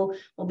show,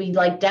 we'll be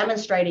like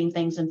demonstrating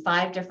things in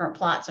 5 different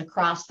plots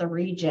across the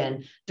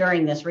region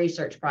during this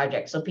research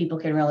project so people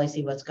can really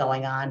see what's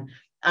going on.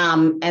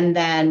 And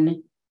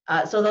then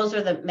so those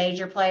are the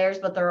major players,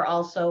 but there are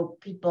also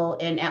people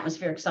in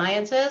atmospheric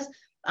sciences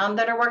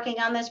that are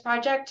working on this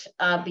project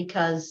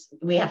because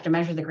we have to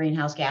measure the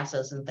greenhouse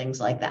gases and things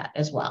like that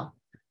as well.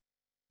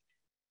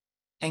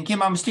 And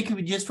Kim, I'm sticking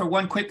with you just for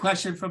one quick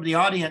question from the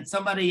audience.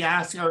 Somebody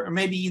asked, or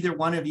maybe either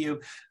one of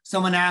you,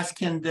 someone asked,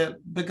 can the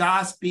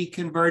bagasse be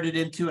converted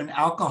into an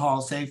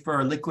alcohol, say for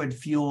a liquid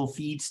fuel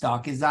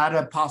feedstock? Is that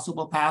a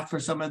possible path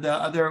for some of the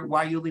other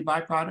Guayule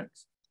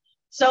byproducts?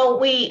 So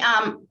we,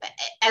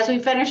 as we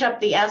finish up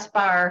the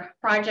SBAR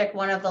project,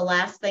 one of the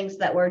last things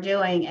that we're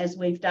doing is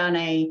we've done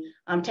a,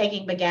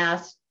 taking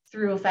bagasse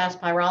through fast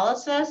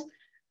pyrolysis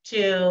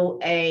to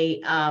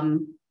a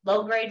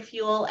low-grade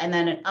fuel and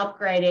then an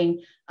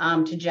upgrading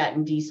to jet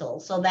and diesel.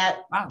 So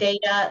that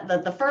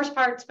data, the first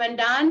part's been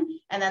done,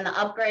 and then the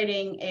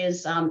upgrading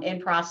is in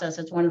process.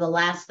 It's one of the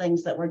last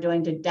things that we're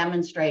doing to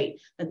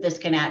demonstrate that this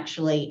can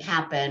actually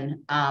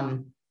happen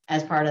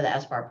as part of the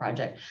SBAR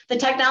project. The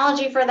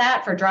technology for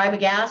that, for dry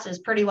bagasse, is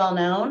pretty well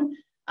known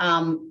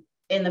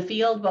in the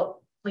field, but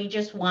we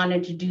just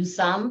wanted to do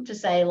some to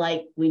say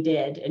like we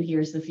did, and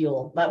here's the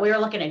fuel. But we were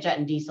looking at jet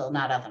and diesel,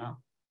 not ethanol.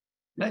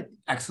 Good,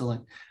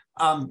 excellent.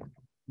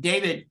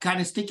 David,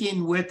 kind of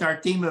sticking with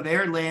our theme of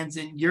arid lands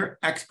and your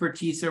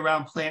expertise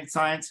around plant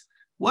science,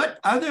 what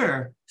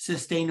other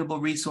sustainable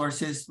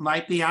resources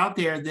might be out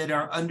there that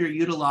are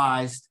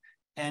underutilized?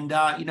 And,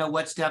 you know,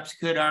 what steps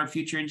could our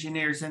future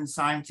engineers and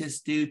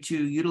scientists do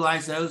to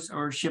utilize those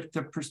or shift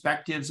the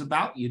perspectives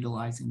about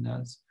utilizing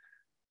those?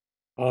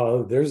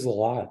 There's a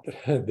lot.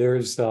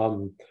 There's,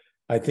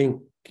 I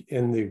think,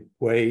 in the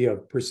way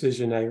of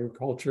precision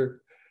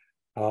agriculture,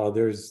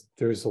 there's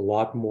a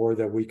lot more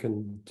that we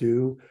can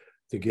do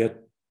to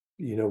get,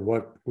 you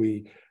know,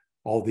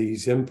 all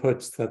these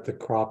inputs that the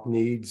crop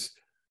needs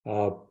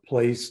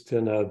placed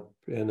in a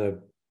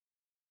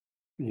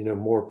you know,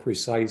 more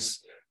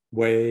precise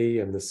way,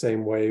 and the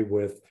same way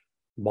with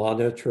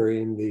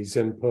monitoring these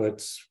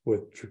inputs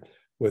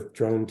with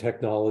drone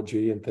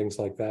technology and things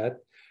like that.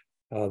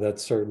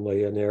 That's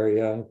certainly an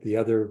area. The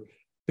other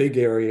big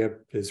area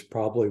is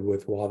probably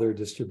with water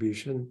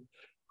distribution.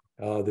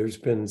 There's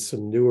been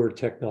some newer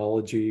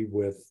technology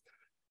with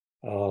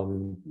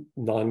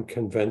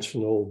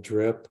non-conventional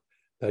drip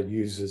that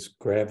uses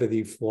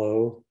gravity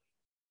flow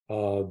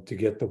to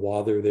get the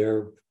water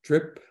there.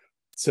 Drip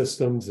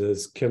systems,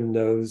 as Kim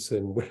knows,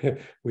 and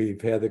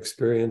we've had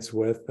experience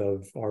with,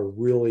 are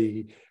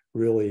really,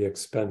 really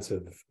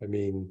expensive. I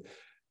mean,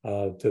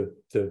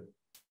 you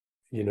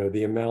know,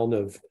 the amount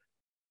of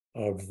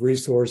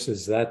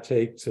resources that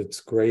takes, it's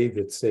great,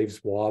 it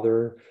saves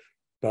water,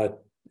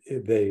 but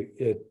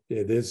it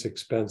is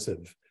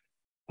expensive.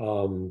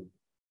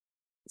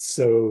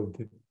 So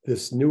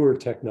this newer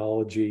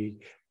technology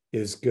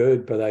is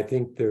good, but I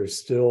think there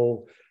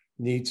still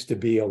needs to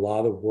be a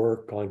lot of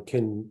work on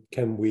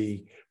can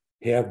we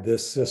have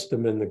this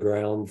system in the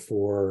ground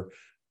for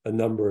a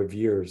number of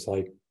years?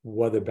 Like,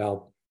 what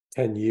about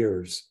 10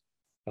 years?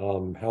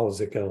 How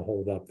is it going to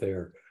hold up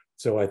there?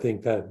 So I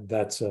think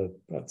that's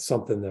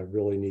something that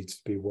really needs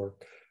to be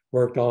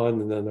worked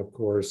on. And then, of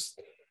course,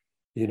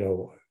 you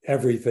know,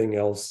 everything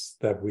else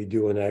that we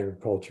do in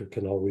agriculture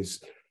can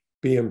always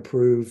be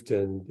improved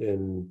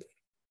and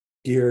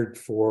geared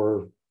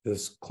for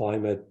this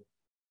climate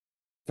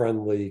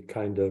friendly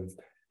kind of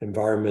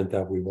environment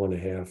that we want to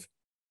have.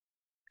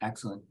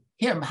 Excellent.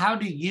 Kim, how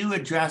do you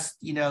address,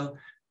 you know,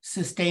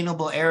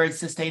 sustainable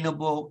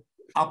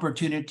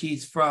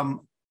opportunities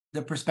from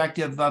the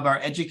perspective of our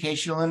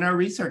educational and our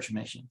research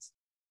missions?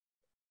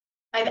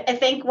 I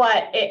think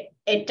what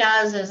it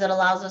does is it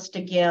allows us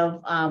to give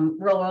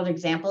real world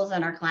examples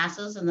in our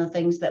classes and the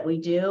things that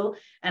we do.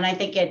 And I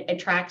think it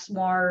attracts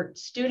more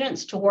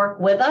students to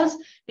work with us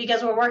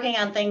because we're working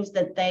on things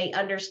that they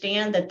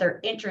understand, that they're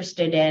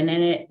interested in,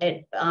 and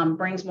it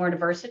brings more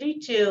diversity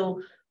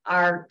to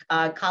our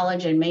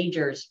college and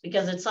majors,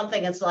 because it's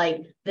something that's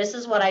like, this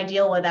is what I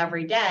deal with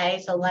every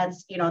day. So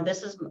let's, you know,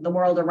 this is the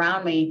world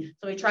around me.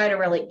 So we try to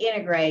really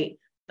integrate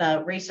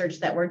the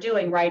research that we're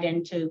doing right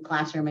into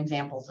classroom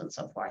examples and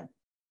so forth.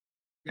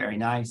 Very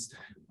nice.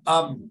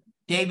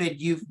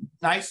 David, you've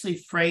nicely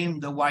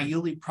framed the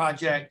Guayule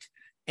project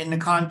in the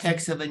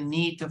context of a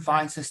need to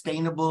find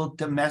sustainable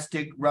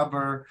domestic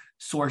rubber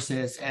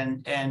sources.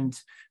 And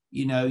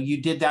you know,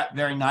 you did that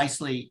very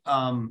nicely.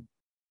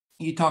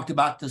 You talked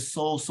about the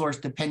sole source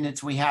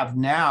dependence we have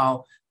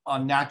now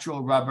on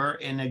natural rubber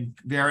in a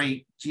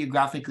very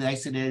geographically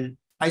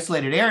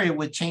isolated area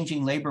with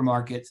changing labor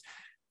markets.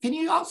 Can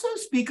you also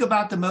speak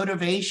about the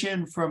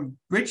motivation from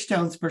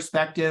Bridgestone's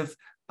perspective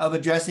of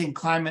addressing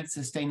climate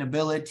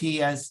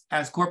sustainability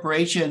as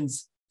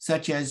corporations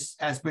such as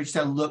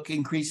Bridgestone look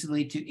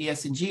increasingly to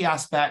ESG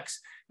aspects?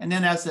 And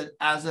then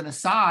as an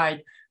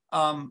aside,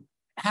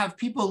 have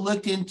people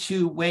looked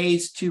into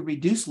ways to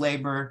reduce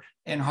labor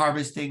in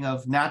harvesting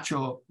of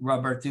natural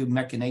rubber through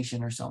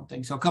mechanization or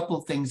something? So a couple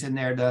of things in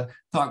there to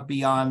talk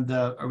beyond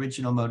the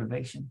original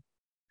motivation.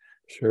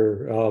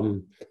 Sure.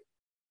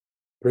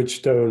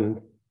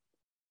 Bridgestone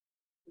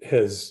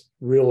has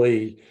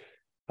really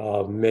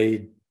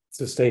made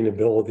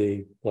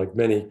sustainability, like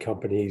many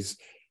companies,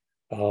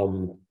 a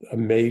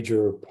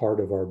major part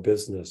of our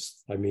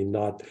business. I mean,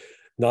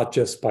 not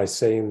just by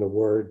saying the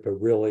word, but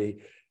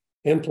really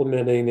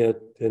implementing it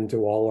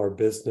into all our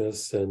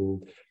business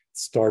and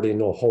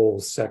starting a whole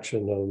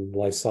section on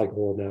life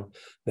cycle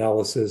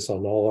analysis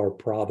on all our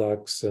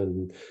products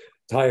and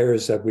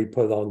tires that we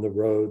put on the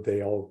road.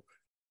 They all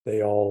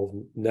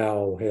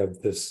now have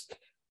this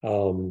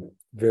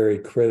very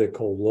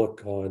critical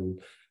look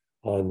on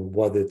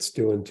what it's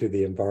doing to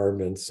the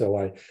environment. So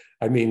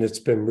I mean, it's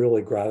been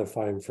really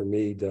gratifying for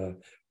me to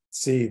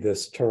see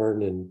this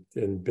turn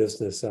in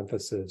business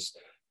emphasis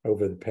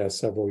over the past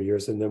several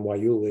years. And then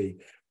Guayule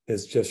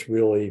has just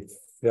really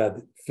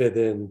fit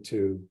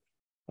into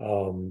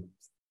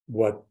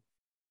what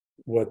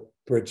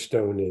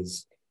Bridgestone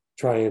is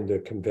trying to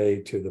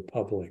convey to the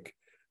public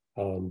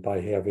by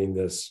having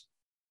this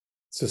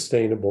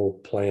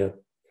sustainable plant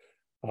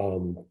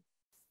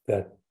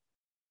that,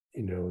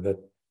 you know, that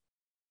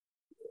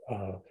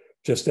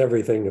just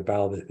everything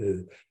about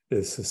it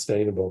is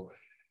sustainable.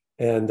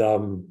 And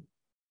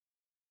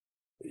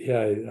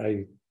yeah,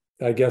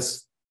 I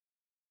guess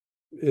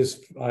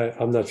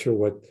I'm not sure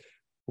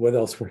what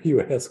else were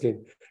you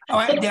asking?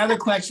 Oh, the other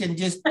question,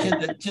 just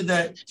to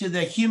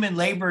the human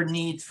labor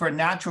needs for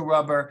natural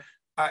rubber,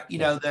 you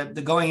know,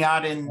 the going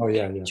out and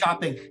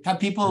chopping. Have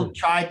people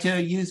tried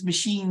to use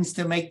machines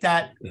to make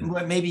that,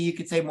 maybe you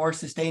could say, more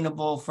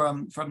sustainable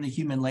from the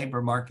human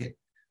labor market?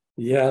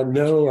 Yeah,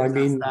 no, I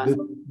mean,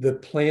 the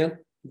plant,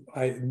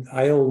 I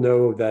don't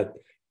know that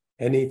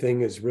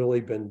anything has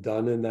really been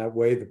done in that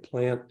way. The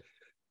plant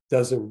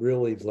doesn't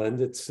really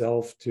lend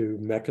itself to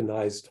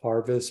mechanized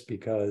harvest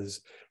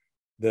because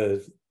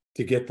to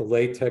get the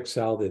latex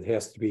out, it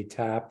has to be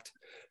tapped.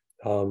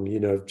 You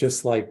know,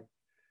 just like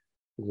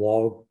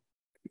log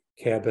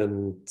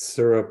cabin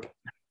syrup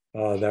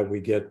that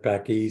we get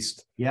back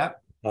east. Yeah.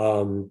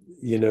 You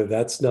know,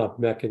 that's not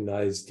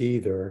mechanized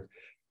either.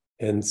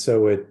 And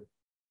so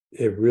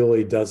it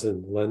really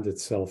doesn't lend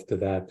itself to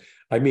that.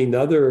 I mean,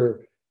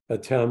 other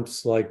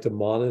attempts like to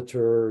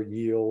monitor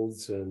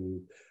yields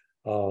and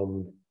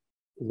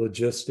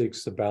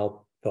logistics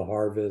about the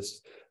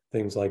harvest,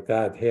 things like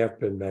that have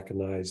been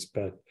mechanized.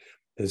 But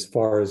as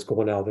far as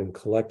going out and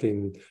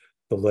collecting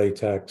the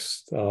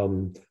latex,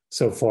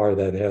 so far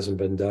that hasn't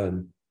been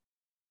done.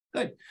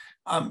 Good.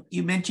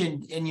 You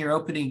mentioned in your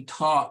opening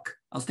talk,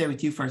 I'll stay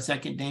with you for a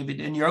second, David.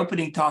 In your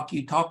opening talk,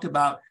 you talked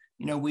about,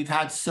 you know, we've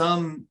had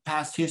some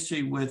past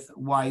history with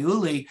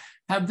Guayule.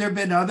 Have there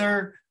been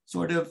other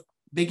sort of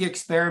big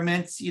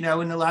experiments, you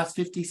know, in the last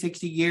 50,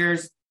 60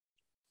 years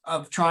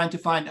of trying to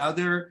find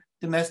other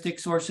domestic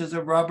sources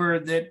of rubber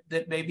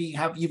that maybe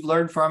you've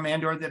learned from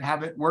and or that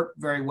haven't worked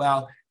very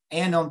well?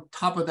 And on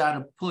top of that,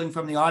 of pulling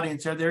from the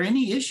audience, are there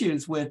any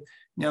issues with,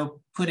 you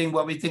know, putting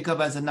what we think of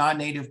as a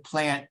non-native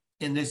plant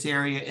in this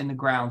area in the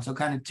ground? So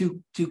kind of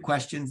two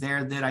questions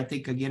there that I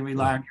think, again,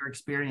 rely on your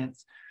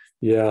experience.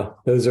 Yeah,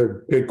 those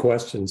are good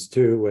questions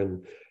too.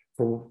 And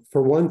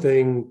for one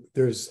thing,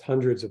 there's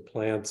hundreds of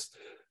plant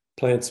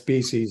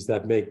species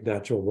that make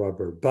natural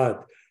rubber,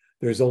 but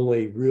there's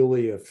only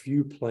really a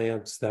few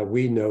plants that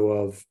we know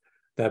of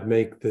that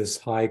make this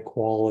high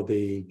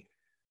quality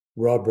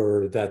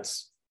rubber that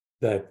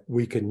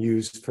we can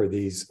use for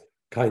these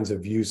kinds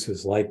of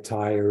uses like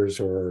tires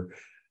or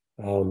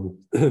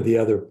the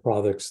other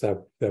products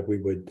that we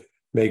would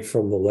make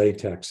from the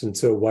latex. And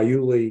so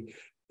Guayule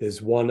is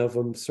one of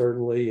them,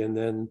 certainly. And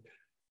then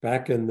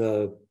back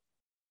during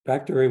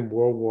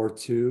World War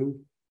II,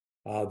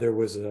 there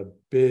was a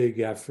big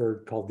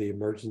effort called the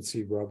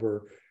Emergency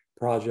Rubber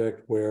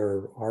Project,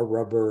 where our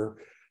rubber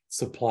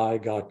supply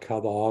got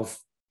cut off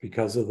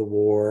because of the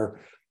war.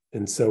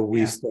 And so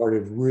we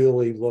started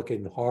really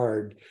looking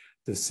hard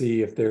to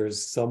see if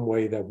there's some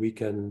way that we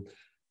can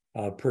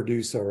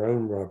produce our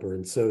own rubber.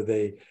 And so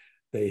they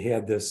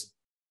had this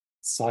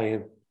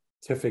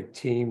scientific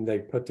team they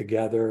put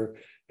together.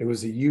 It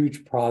was a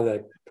huge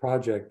project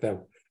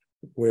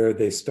where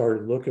they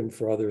started looking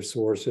for other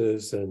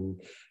sources, and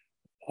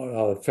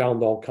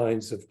found all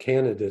kinds of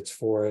candidates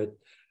for it,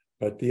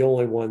 but the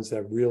only ones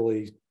that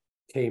really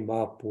came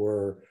up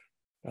were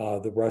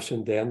the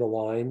Russian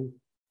dandelion,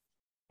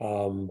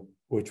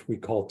 which we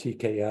call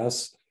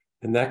TKS,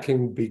 and that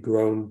can be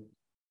grown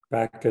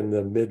back in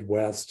the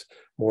Midwest,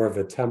 more of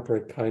a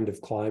temperate kind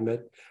of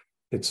climate.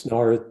 It's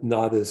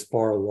not as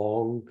far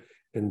along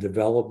in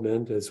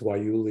development as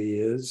Guayule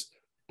is,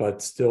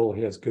 but still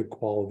has good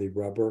quality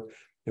rubber.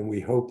 And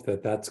we hope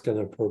that that's going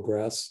to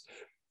progress.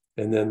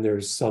 And then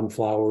there's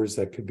sunflowers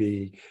that could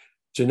be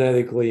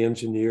genetically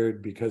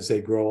engineered because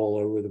they grow all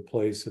over the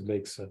place. It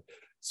makes a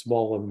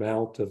small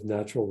amount of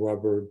natural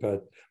rubber,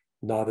 but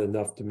not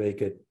enough to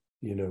make it,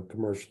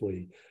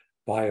 commercially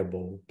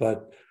viable.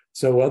 But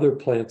so other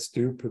plants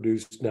do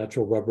produce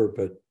natural rubber,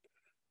 but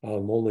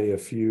only a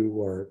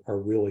few are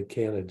really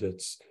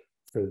candidates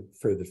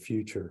for the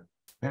future.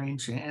 Very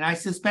interesting. And I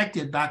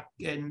suspected back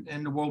in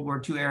the World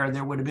War II era,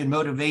 there would have been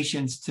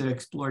motivations to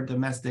explore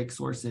domestic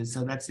sources.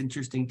 So that's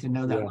interesting to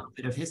know that little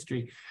bit of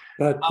history.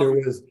 But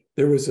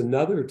there was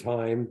another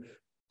time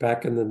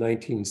back in the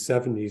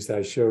 1970s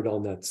I showed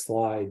on that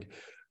slide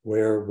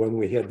where when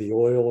we had the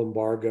oil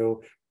embargo,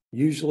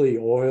 usually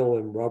oil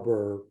and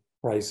rubber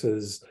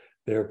prices,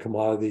 they're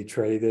commodity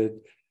traded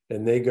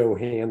and they go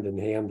hand in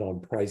hand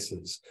on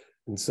prices.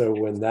 And so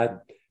when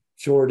that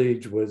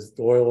shortage was,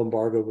 the oil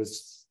embargo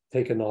was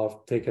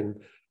taken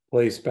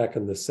place back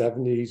in the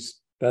 70s,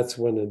 that's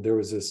when there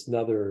was this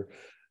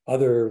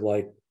other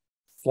like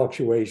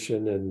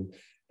fluctuation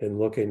in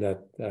looking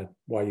at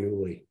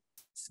Guayule.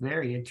 It's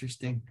very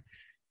interesting.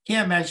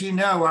 Kim, as you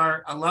know,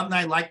 our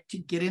alumni like to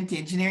get into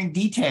engineering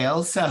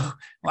details. So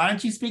why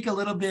don't you speak a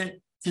little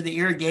bit to the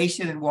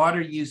irrigation and water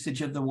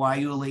usage of the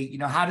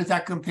Guayule? How does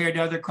that compare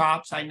to other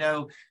crops? I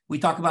know we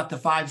talk about the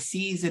 5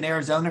 C's in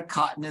Arizona,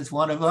 cotton is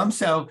one of them.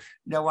 So,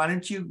 why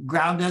don't you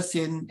ground us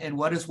in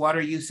what does water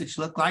usage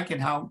look like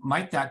and how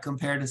might that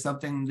compare to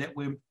something that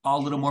we're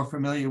all a little more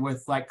familiar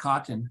with like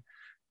cotton?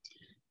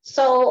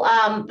 So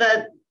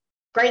the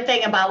great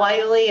thing about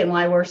Guayule and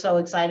why we're so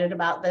excited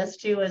about this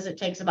too is it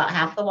takes about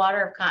half the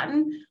water of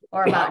cotton,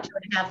 or about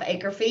 2.5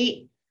 acre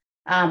feet.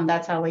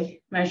 That's how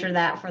we measure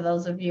that for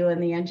those of you in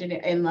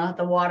the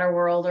water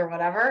world or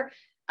whatever.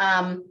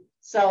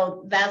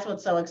 So that's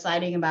what's so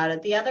exciting about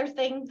it. The other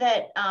thing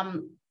that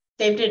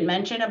Dave didn't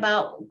mention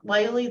about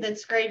Guayule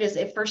that's great is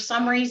if for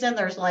some reason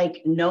there's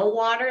like no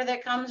water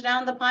that comes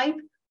down the pipe,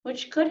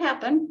 which could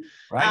happen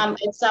at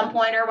some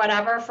point or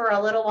whatever for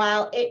a little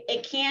while,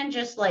 it can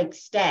just like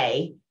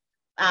stay.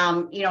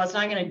 It's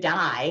not going to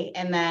die,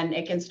 and then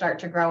it can start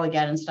to grow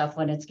again and stuff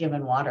when it's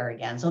given water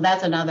again. So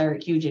that's another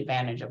huge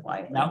advantage of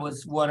Guayule. That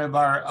was one of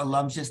our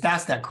alums just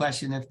asked that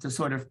question. If the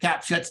sort of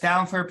cap shuts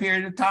down for a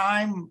period of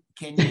time,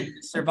 can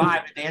you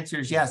survive? And the answer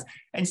is yes.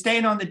 And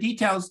staying on the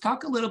details,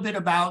 talk a little bit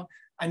about,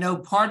 I know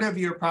part of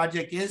your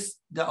project is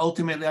to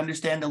ultimately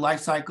understand the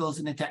life cycles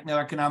and the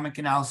techno-economic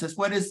analysis.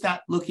 What is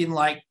that looking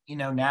like,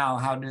 now?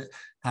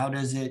 How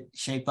does it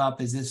shape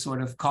up? Is this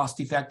sort of cost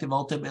effective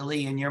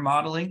ultimately in your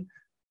modeling?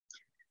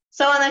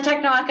 So in the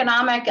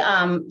techno-economic,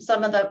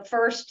 some of the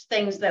first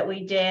things that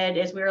we did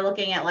is we were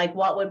looking at like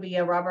what would be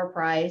a rubber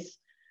price.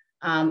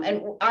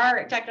 And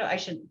I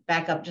should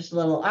back up just a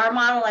little. Our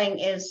modeling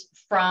is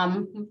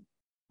from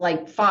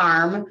like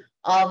farm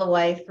all the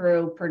way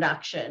through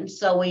production.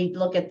 So we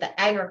look at the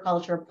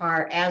agriculture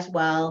part as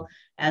well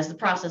as the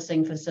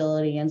processing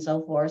facility and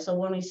so forth. So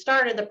when we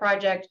started the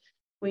project,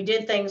 we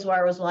did things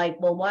where it was like,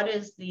 well, what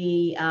is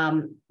the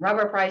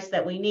rubber price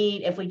that we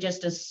need if we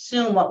just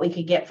assume what we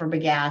could get for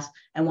bagasse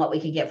and what we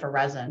could get for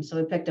resin? So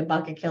we picked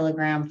 $1 a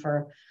kilogram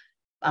for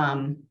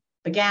for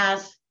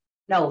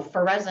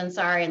resin,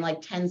 and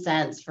like 10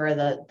 cents for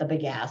the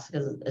bagasse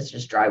because it's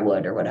just dry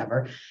wood or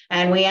whatever.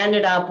 And we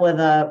ended up with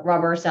a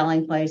rubber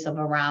selling price of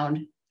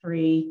around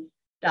 $3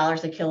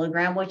 a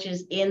kilogram, which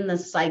is in the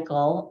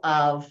cycle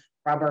of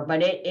rubber,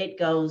 but it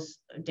goes,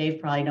 Dave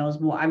probably knows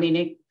more. I mean,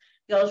 it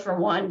goes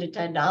from $1 to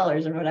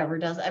 $10 or whatever it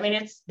does. I mean,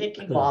 it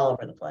can go all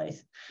over the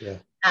place. Yeah.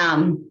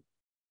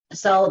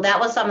 So that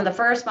was some of the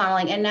first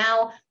modeling. And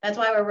now that's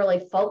why we're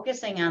really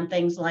focusing on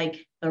things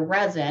like the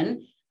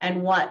resin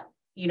and what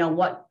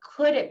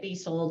could it be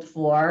sold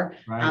for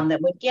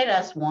that would get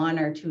us $1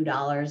 or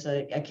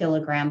 $2 a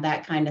kilogram,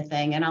 that kind of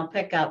thing. And I'll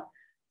pick up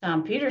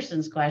Tom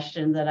Peterson's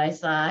question that I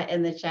saw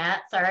in the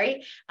chat.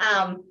 Sorry.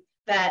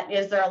 That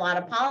is there a lot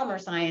of polymer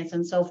science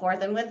and so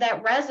forth. And with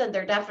that resin,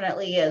 there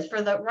definitely is.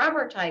 For the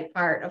rubber type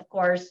part, of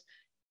course,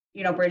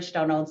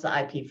 Bridgestone owns the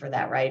IP for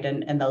that, right?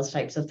 And those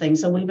types of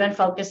things. So we've been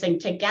focusing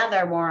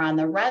together more on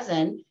the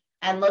resin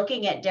and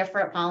looking at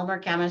different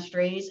polymer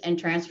chemistries and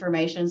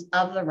transformations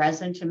of the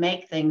resin to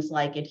make things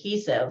like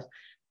adhesive.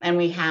 And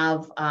we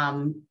have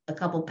a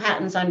couple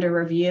patents under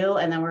review,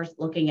 and then we're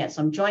looking at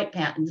some joint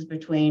patents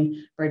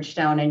between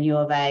Bridgestone and U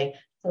of A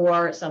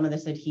for some of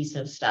this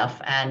adhesive stuff.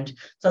 And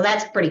so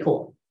that's pretty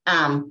cool.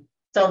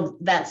 So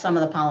that's some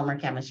of the polymer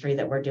chemistry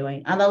that we're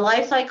doing. On the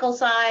life cycle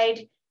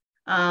side,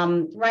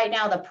 right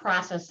now the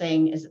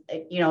processing is,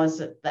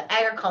 the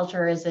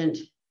agriculture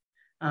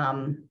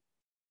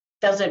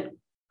doesn't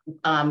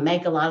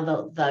make a lot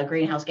of the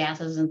greenhouse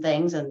gases and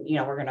things. And,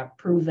 we're going to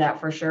prove that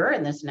for sure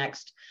in this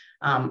next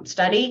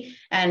study.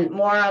 And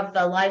more of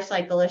the life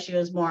cycle issue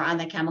is more on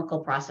the chemical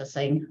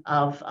processing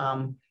of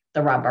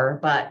the rubber.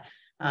 But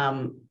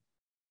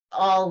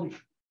all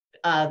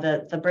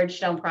the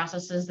Bridgestone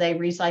processes, they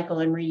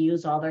recycle and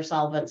reuse all their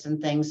solvents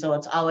and things. So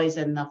it's always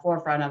in the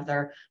forefront of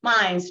their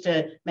minds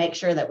to make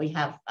sure that we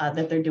have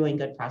that they're doing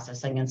good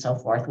processing and so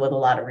forth with a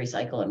lot of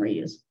recycle and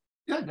reuse.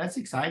 Good, that's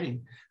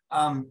exciting.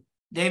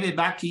 David,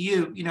 back to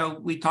you.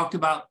 We talked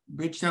about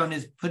Bridgestone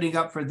is putting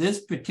up for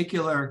this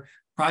particular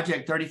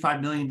project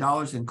 $35 million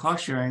in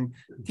cost sharing.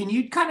 Can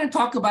you kind of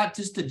talk about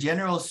just the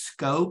general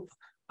scope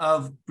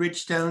of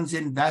Bridgestone's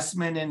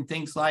investment in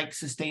things like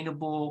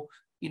sustainable,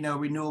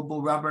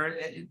 renewable rubber?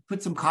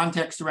 Put some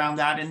context around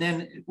that. And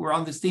then we're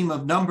on this theme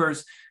of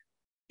numbers.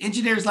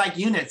 Engineers like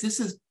units. This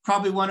is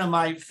probably one of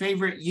my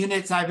favorite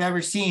units I've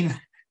ever seen.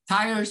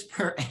 Tires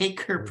per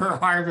acre per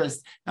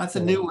harvest. That's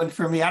a new one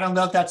for me. I don't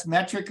know if that's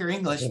metric or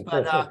English,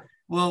 but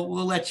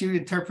we'll let you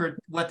interpret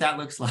what that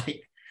looks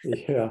like.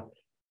 Yeah.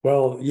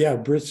 Well, yeah,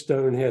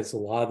 Bridgestone has a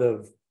lot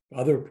of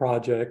other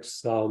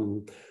projects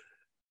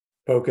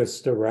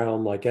focused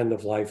around like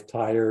end-of-life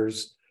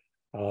tires.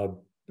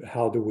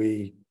 How do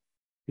we,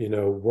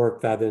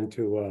 work that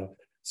into a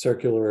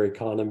circular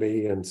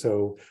economy? And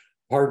so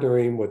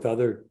partnering with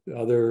other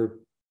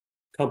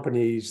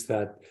companies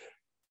that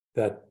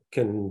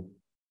can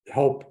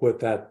help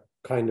with that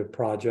kind of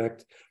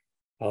project.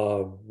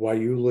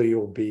 Guayule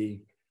will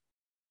be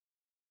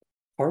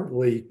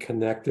partly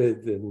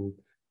connected, and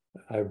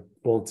I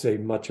won't say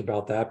much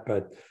about that,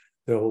 but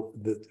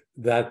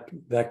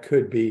that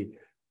could be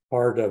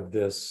part of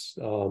this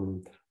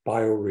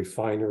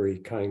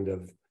biorefinery kind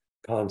of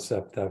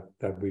concept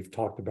that we've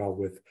talked about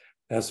with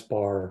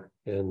SBAR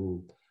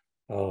and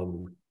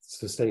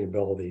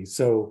sustainability.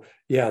 So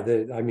yeah,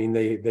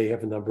 they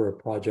have a number of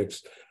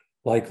projects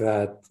like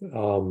that.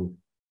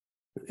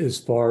 As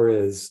far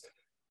as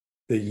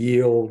the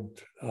yield,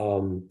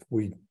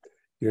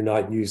 you're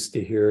not used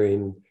to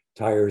hearing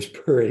tires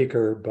per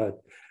acre,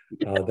 but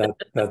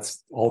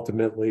that's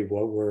ultimately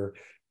what we're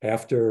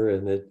after.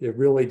 And it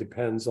really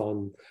depends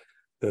on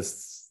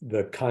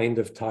the kind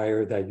of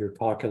tire that you're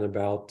talking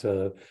about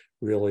to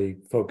really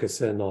focus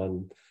in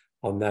on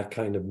that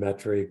kind of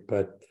metric.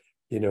 But,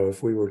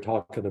 if we were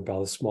talking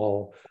about a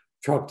small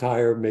truck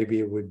tire, maybe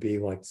it would be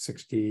like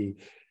 60.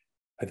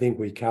 I think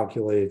we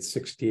calculated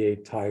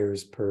 68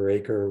 tires per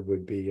acre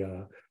would be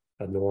a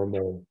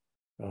normal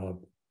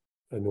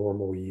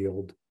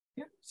yield.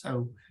 Yeah.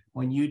 So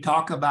when you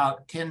talk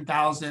about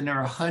 10,000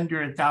 or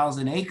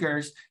 100,000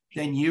 acres,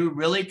 then you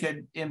really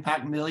could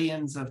impact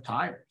millions of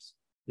tires.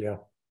 Yeah.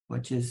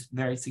 Which is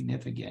very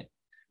significant.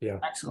 Yeah.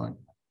 Excellent.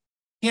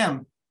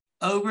 Kim,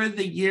 over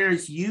the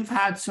years, you've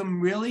had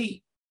some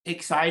really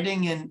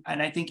exciting and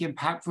I think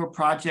impactful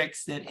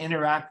projects that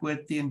interact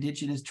with the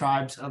indigenous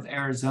tribes of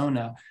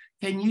Arizona.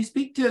 Can you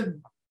speak to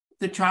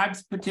the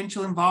tribe's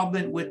potential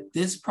involvement with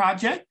this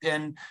project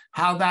and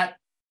how that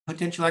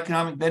potential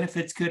economic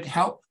benefits could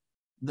help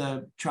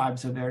the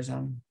tribes of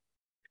Arizona?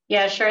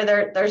 Yeah, sure.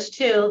 There's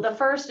two. The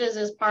first is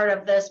as part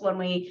of this, when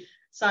we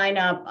sign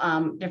up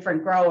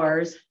different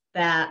growers,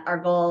 that our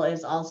goal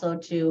is also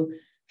to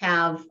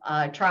have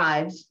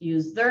tribes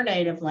use their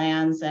native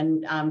lands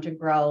and to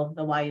grow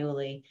the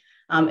Guayule.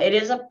 It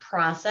is a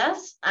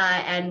process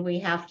and we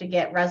have to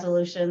get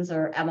resolutions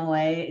or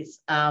MOAs,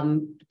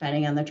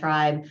 depending on the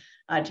tribe,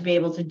 to be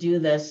able to do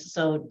this.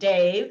 So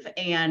Dave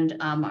and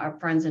our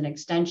friends in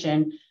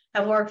Extension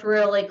have worked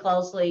really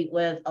closely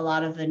with a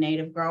lot of the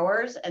native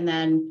growers, and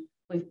then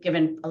we've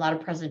given a lot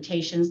of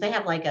presentations. They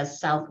have like a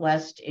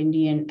Southwest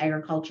Indian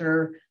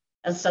Agriculture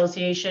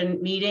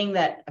Association meeting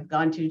that I've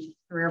gone to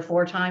 3 or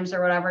 4 times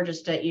or whatever,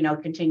 just to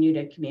continue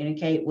to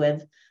communicate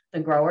with the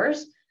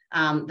growers,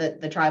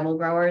 the tribal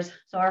growers.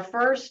 So our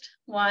first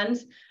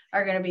ones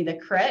are going to be the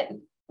Crit,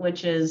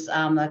 which is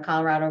the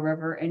Colorado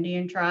River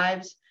Indian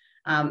tribes,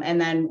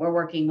 and then we're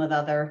working with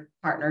other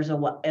partners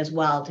as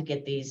well to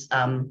get these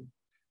kind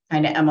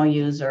of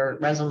MOUs or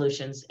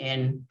resolutions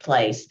in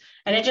place.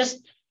 And it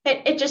just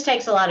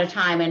takes a lot of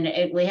time,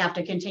 and we have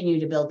to continue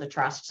to build the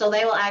trust. So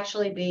they will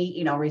actually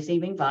be,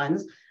 receiving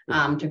funds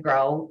to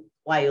grow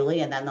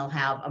Guayule, and then they'll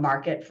have a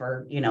market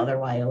for, their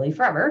Guayule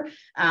forever.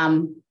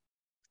 And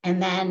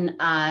then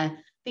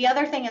the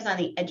other thing is on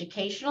the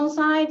educational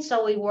side.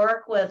 So we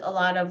work with a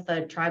lot of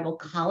the tribal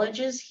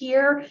colleges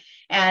here,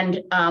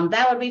 and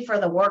that would be for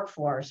the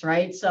workforce,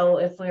 right? So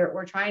if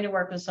we're trying to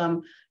work with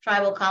some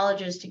tribal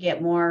colleges to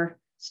get more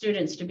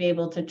students to be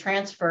able to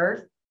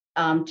transfer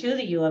to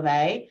the U of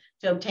A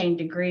to obtain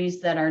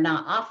degrees that are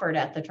not offered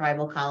at the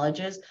tribal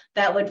colleges,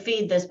 that would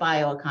feed this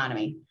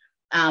bioeconomy.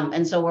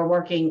 And so we're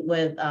working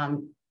with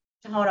Tohono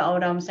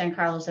O'odham, San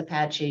Carlos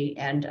Apache,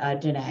 and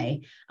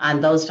Dene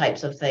on those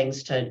types of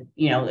things to,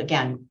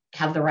 again,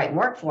 have the right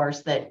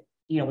workforce that,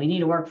 we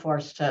need a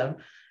workforce to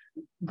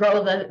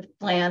grow the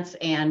plants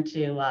and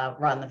to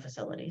run the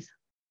facilities.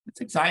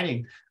 It's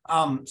exciting.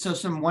 So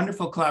some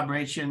wonderful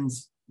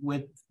collaborations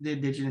with the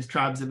indigenous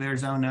tribes of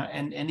Arizona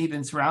and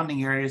even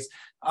surrounding areas.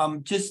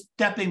 Just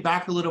stepping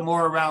back a little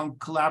more around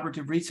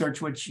collaborative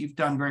research, which you've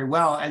done very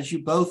well, as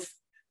you both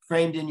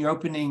framed in your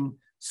opening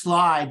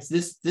slides,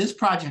 this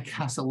project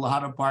has a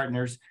lot of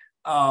partners.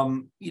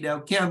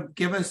 Kim,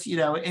 give us,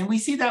 and we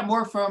see that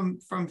more from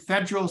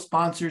federal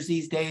sponsors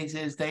these days,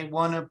 is they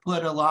want to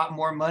put a lot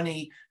more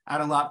money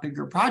at a lot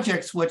bigger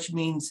projects, which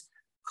means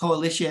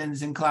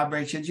coalitions and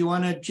collaborations. You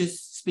want to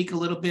just speak a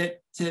little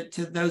bit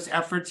to those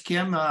efforts,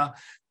 Kim?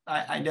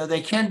 I know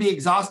they can be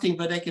exhausting,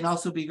 but they can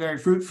also be very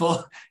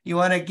fruitful. You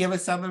want to give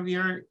us some of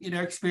your,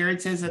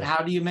 experiences and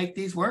how do you make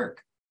these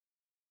work?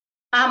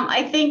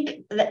 I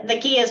think the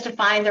key is to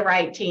find the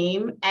right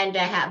team and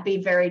to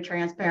be very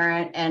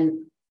transparent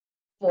and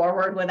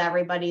forward with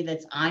everybody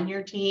that's on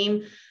your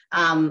team.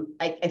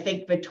 I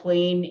think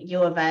between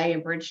U of A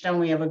and Bridgestone,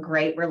 we have a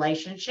great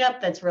relationship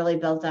that's really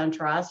built on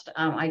trust.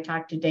 I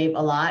talk to Dave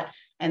a lot,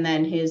 and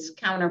then his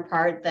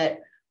counterpart that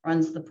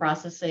runs the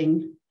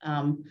processing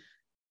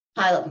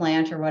pilot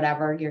plant or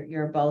whatever,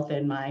 you're both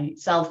in my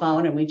cell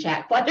phone, and we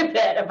chat quite a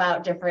bit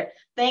about different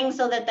things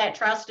so that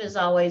trust is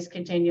always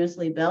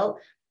continuously built.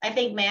 I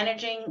think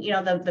managing,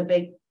 the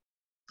big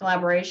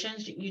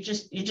collaborations, you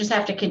just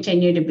have to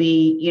continue to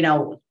be,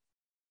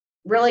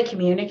 really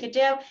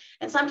communicative.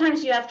 And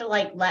sometimes you have to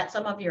let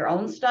some of your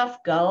own stuff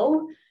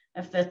go.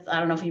 If that's, I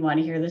don't know if you want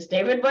to hear this,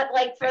 David, but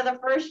for the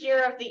first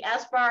year of the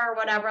SBAR or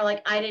whatever,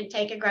 I didn't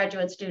take a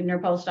graduate student or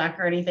postdoc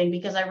or anything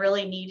because I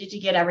really needed to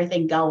get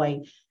everything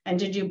going. And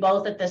to do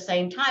both at the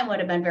same time would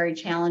have been very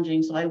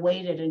challenging. So I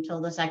waited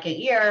until the second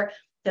year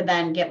to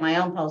then get my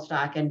own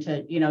postdoc and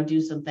to,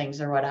 do some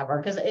things or whatever,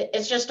 because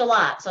it's just a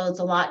lot. So it's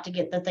a lot to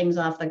get the things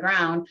off the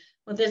ground.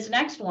 With this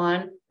next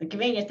one, the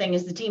convenient thing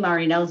is the team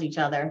already knows each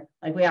other.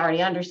 We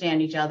already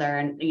understand each other,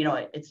 and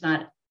it's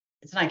not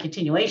a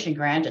continuation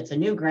grant. It's a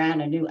new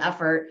grant, a new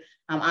effort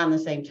on the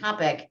same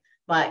topic.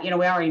 But we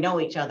already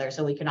know each other,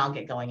 so we can all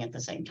get going at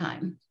the same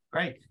time.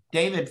 Right.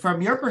 David,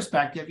 from your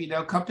perspective,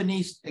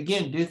 companies,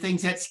 again, do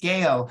things at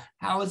scale.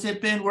 How has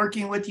it been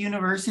working with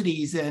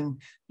universities?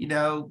 And,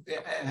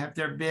 have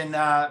there been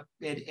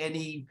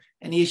any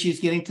issues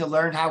getting to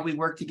learn how we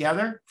work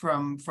together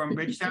from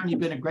Bridgestone? You've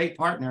been a great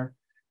partner.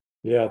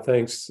 Yeah,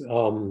 thanks.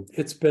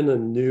 It's been a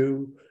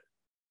new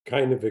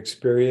kind of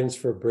experience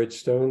for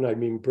Bridgestone. I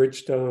mean,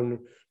 Bridgestone,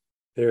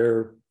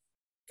 they're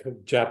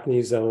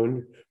Japanese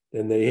owned,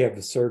 and they have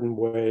a certain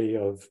way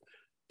of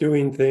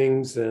doing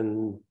things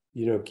and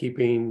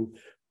keeping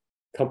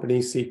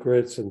company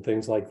secrets and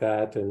things like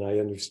that. And I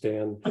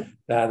understand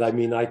that. I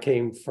mean, I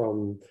came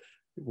from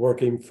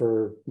working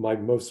for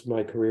most of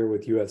my career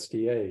with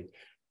USDA.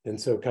 And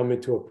so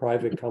coming to a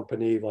private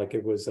company,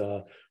 it was,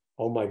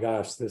 oh my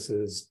gosh, this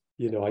is,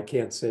 I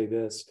can't say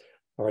this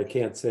or I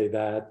can't say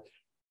that.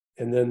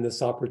 And then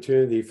this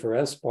opportunity for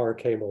SBAR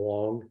came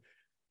along,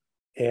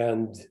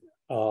 and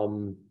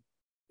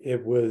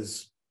it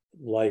was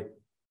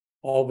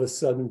all of a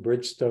sudden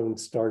Bridgestone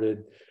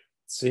started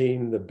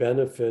seeing the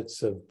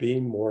benefits of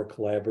being more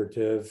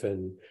collaborative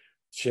and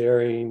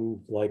sharing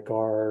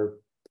our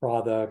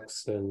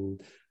products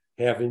and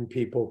having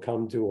people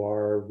come to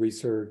our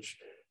research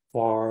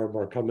farm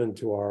or come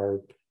into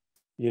our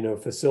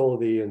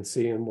facility and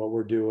seeing what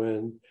we're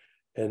doing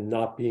and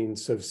not being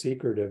so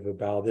secretive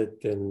about it.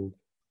 And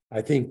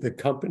I think the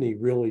company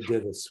really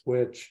did a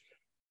switch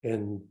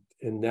and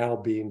now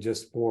being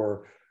just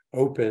more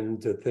open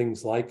to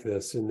things like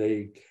this.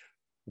 And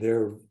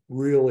they're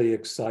really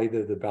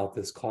excited about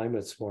this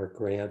Climate Smart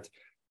grant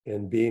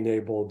and being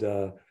able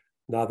to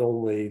not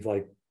only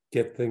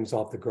get things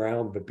off the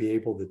ground, but be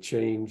able to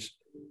change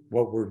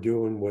what we're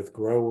doing with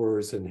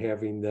growers and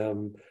having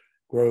them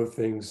grow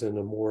things in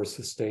a more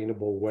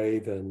sustainable way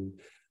than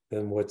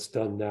what's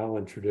done now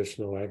in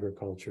traditional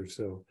agriculture.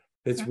 So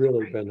it's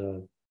really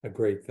been a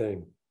great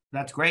thing.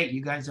 That's great.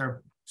 You guys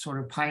are sort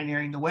of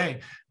pioneering the way.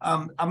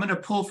 I'm going to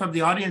pull from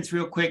the audience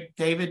real quick,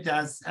 David,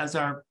 as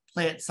our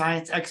plant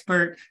science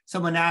expert.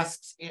 Someone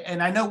asks,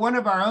 and I know one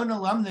of our own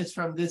alumnus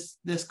from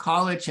this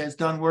college has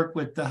done work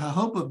with the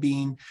jojoba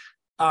bean.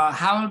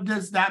 How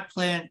does that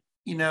plant,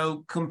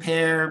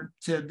 compare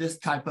to this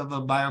type of a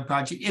bio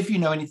project? If you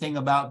know anything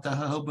about the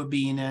jojoba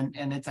bean,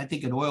 and it's, I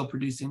think, an oil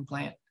producing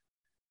plant.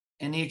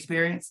 Any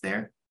experience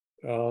there?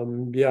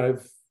 Yeah,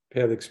 I've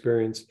had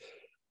experience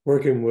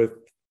working with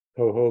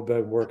jojoba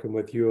and working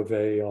with U of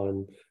A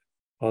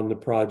on the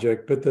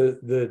project. But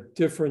the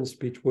difference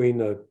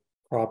between a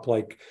crop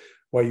like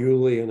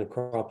Guayule and a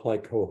crop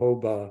like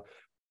jojoba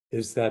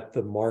is that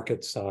the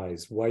market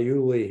size.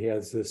 Guayule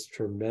has this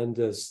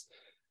tremendous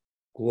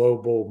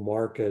global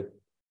market.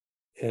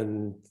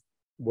 And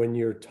when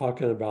you're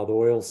talking about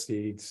oil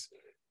seeds,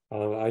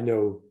 I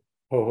know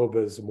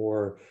jojoba is a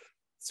more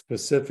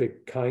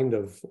specific kind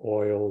of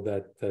oil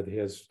that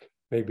has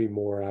maybe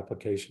more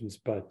applications,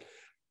 but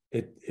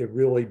it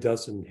really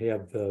doesn't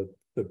have the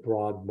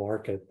broad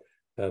market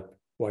that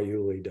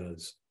Guayule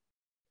does.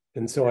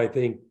 And so I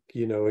think,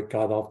 it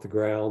got off the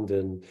ground,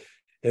 and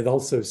it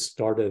also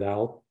started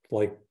out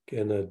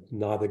in a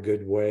not a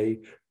good way,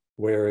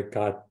 where it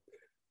got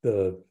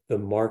the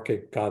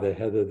market got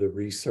ahead of the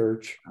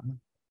research.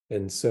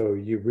 And so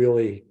you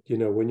really,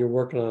 when you're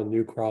working on a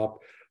new crop,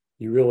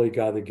 you really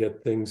got to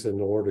get things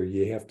in order.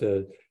 You have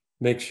to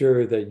make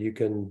sure that you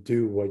can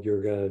do what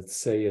you're going to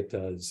say it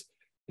does.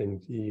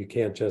 And you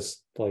can't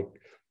just like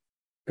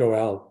go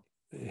out.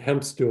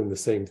 Hemp's doing the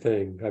same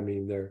thing. I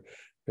mean, they're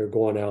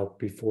going out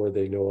before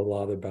they know a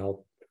lot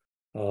about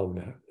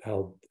a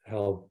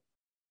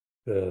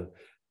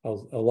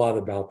lot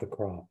about the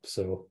crop.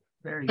 So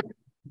very good.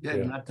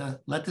 Yeah.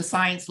 Let the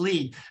science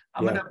lead.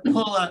 I'm going to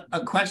pull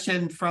a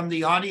question from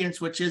the audience,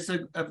 which is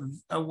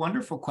a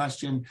wonderful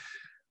question.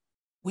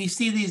 We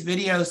see these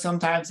videos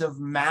sometimes of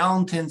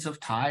mountains of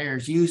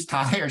tires, used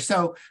tires.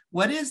 So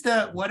what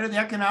are the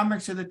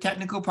economics or the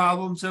technical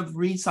problems of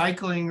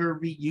recycling or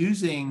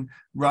reusing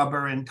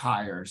rubber and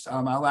tires?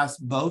 I'll ask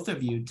both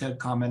of you to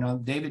comment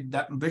on. David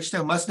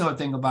Bridgestone must know a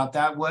thing about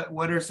that.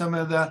 What are some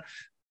of the,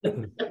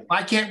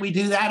 why can't we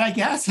do that, I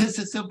guess? It's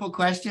a simple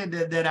question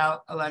that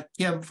I'll let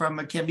Kim, from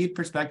a Kim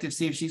perspective,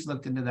 see if she's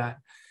looked into that.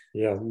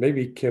 Yeah,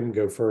 maybe Kim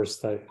go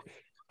first.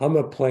 I'm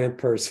a plant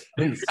person,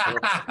 so,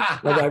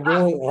 but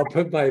I'll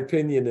put my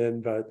opinion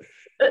in, but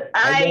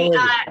I mean,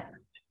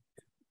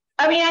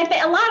 I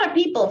think a lot of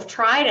people have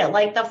tried it.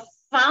 Like the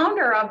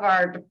founder of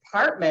our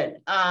department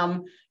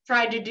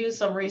tried to do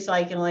some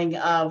recycling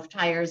of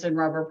tires and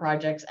rubber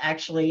projects.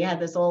 Actually, he had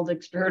this old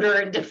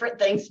extruder and different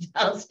things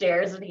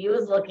downstairs, and he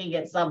was looking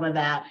at some of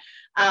that.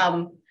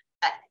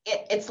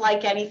 It's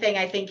like anything.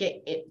 I think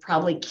it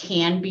probably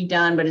can be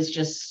done, but it's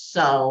just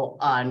so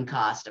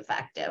uncost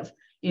effective,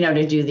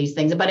 to do these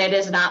things. But it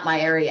is not my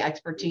area of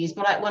expertise.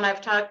 But when I've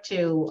talked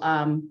to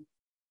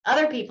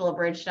other people at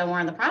Bridgestone who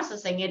are in the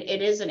processing,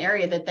 it is an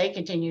area that they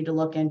continue to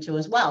look into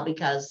as well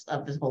because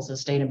of this whole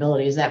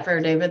sustainability. Is that fair,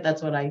 David?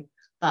 That's what I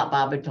thought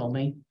Bob had told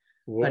me.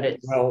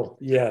 Well,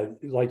 yeah,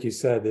 like you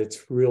said,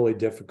 it's really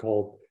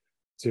difficult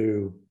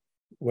to,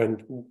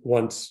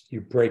 once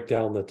you break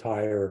down the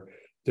tire,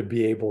 to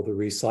be able to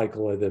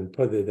recycle it and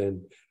put it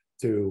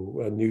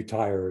into a new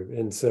tire.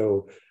 And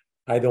so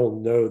I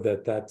don't know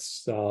that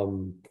that's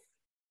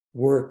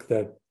work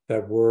that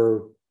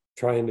we're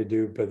trying to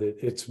do, but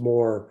it's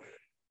more,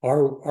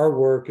 our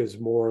work is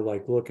more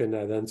like looking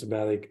at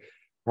enzymatic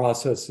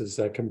processes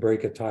that can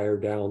break a tire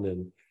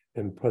down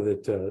and put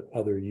it to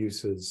other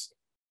uses,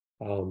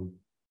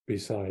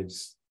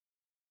 besides,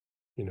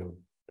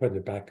 putting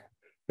it back,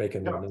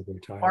 making another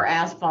tire. Or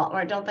asphalt,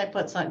 or don't they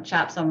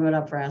chop some of it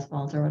up for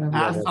asphalt or whatever?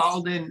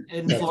 Asphalt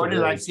in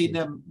Florida, I've seen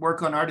them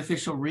work on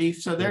artificial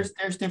reef. So there's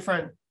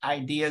different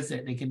ideas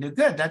that they can do.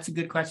 Good, that's a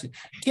good question.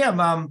 Kim,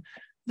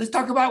 let's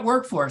talk about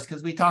workforce,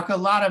 because we talk a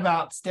lot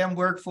about STEM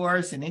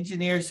workforce and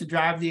engineers to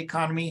drive the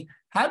economy.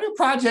 How do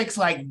projects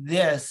like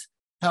this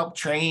help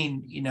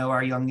train,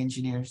 our young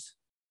engineers?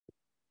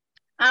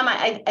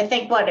 I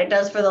think what it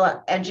does for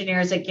the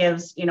engineers, it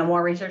gives,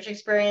 more research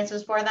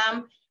experiences for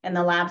them and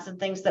the labs and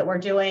things that we're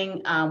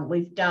doing.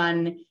 We've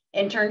done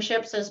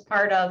internships as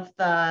part of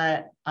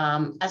the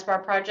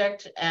SBAR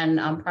project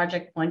and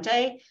Project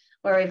Puente,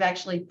 where we've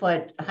actually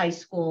put high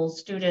school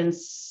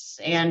students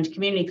and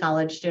community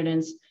college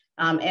students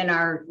in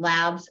our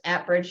labs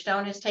at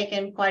Bridgestone. Has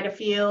taken quite a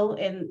few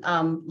in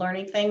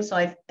learning things. So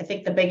I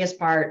think the biggest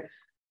part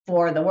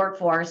for the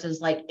workforce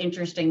is like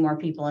interesting more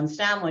people in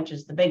STEM, which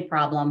is the big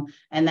problem,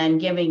 and then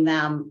giving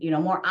them,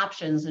 more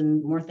options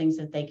and more things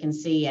that they can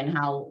see and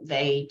how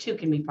they too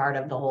can be part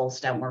of the whole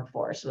STEM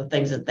workforce with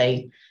things that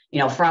they,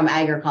 from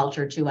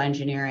agriculture to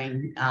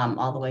engineering,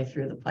 all the way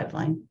through the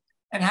pipeline.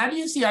 And how do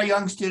you see our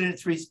young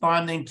students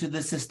responding to the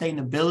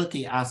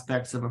sustainability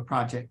aspects of a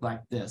project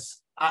like this?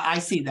 I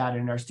see that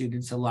in our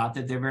students a lot,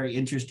 that they're very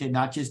interested,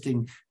 not just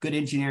in good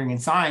engineering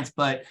and science,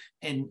 but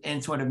in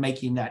sort of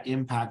making that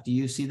impact. Do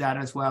you see that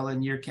as well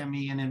in your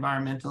chemistry and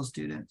environmental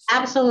students?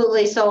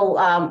 Absolutely. So,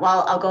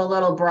 well, I'll go a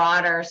little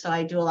broader. So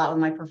I do a lot with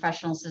my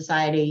professional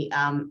society,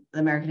 the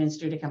American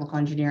Institute of Chemical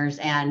Engineers,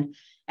 and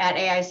at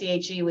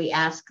AICHE, we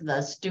ask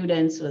the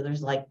students, so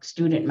there's like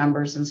student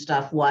members and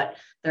stuff, what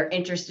they're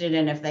interested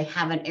in, if they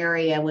have an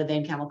area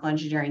within chemical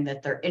engineering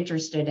that they're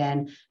interested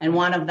in. And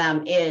one of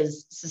them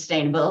is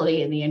sustainability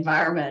in the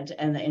environment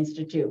and the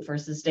Institute for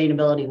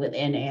Sustainability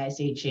within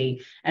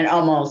AICHE. And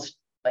almost,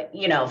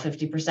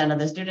 50% of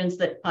the students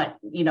that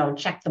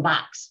check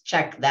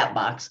that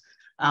box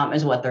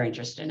is what they're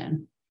interested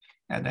in.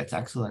 And that's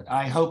excellent.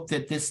 I hope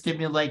that this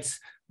stimulates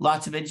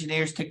lots of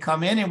engineers to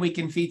come in, and we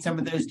can feed some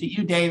of those to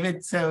you,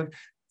 David, so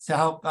to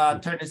help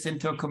turn this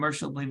into a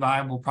commercially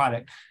viable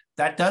product.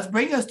 That does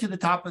bring us to the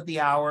top of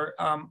the hour.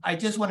 I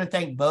just want to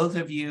thank both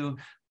of you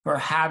for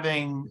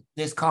having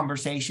this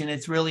conversation.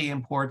 It's really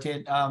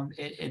important.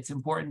 It's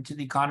important to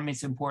the economy.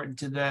 It's important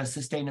to the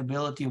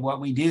sustainability of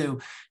what we do.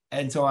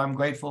 And so I'm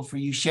grateful for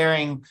you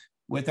sharing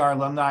with our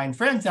alumni and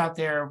friends out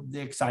there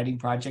the exciting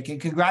project. And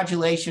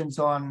congratulations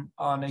on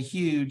a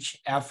huge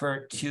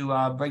effort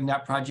to bring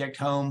that project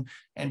home,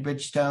 and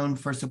Bridgestone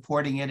for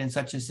supporting it in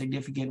such a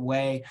significant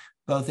way,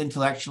 both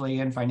intellectually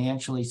and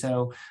financially.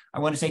 So I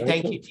want to say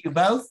thank you to you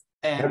both.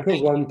 And I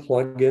put one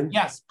plug in.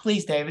 Yes,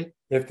 please, David.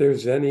 If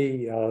there's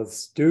any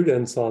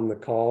students on the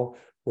call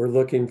we're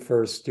looking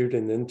for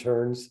student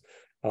interns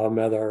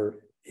at our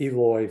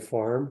Eloy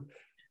farm,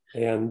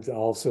 and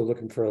also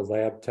looking for a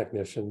lab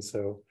technician.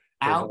 So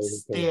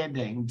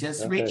outstanding.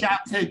 Just okay. reach out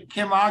to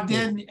Kim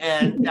Ogden,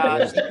 and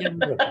she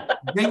can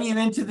bring you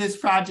into this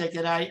project.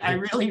 And I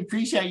really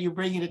appreciate you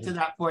bringing it to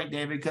that point,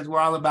 David, because we're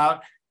all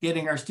about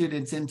getting our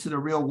students into the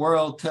real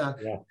world to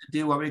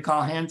do what we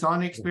call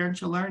hands-on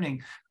experiential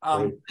learning.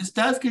 This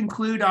does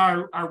conclude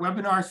our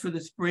webinars for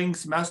the spring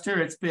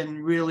semester. It's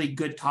been really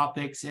good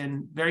topics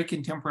and very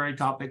contemporary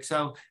topics.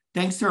 So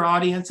thanks to our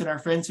audience and our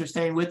friends for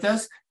staying with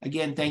us.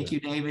 Again, thank you,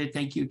 David.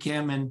 Thank you,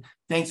 Kim. And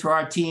thanks for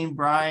our team,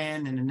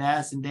 Brian and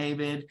Ines and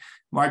David,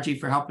 Margie,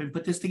 for helping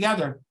put this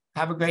together.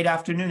 Have a great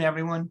afternoon,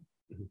 everyone.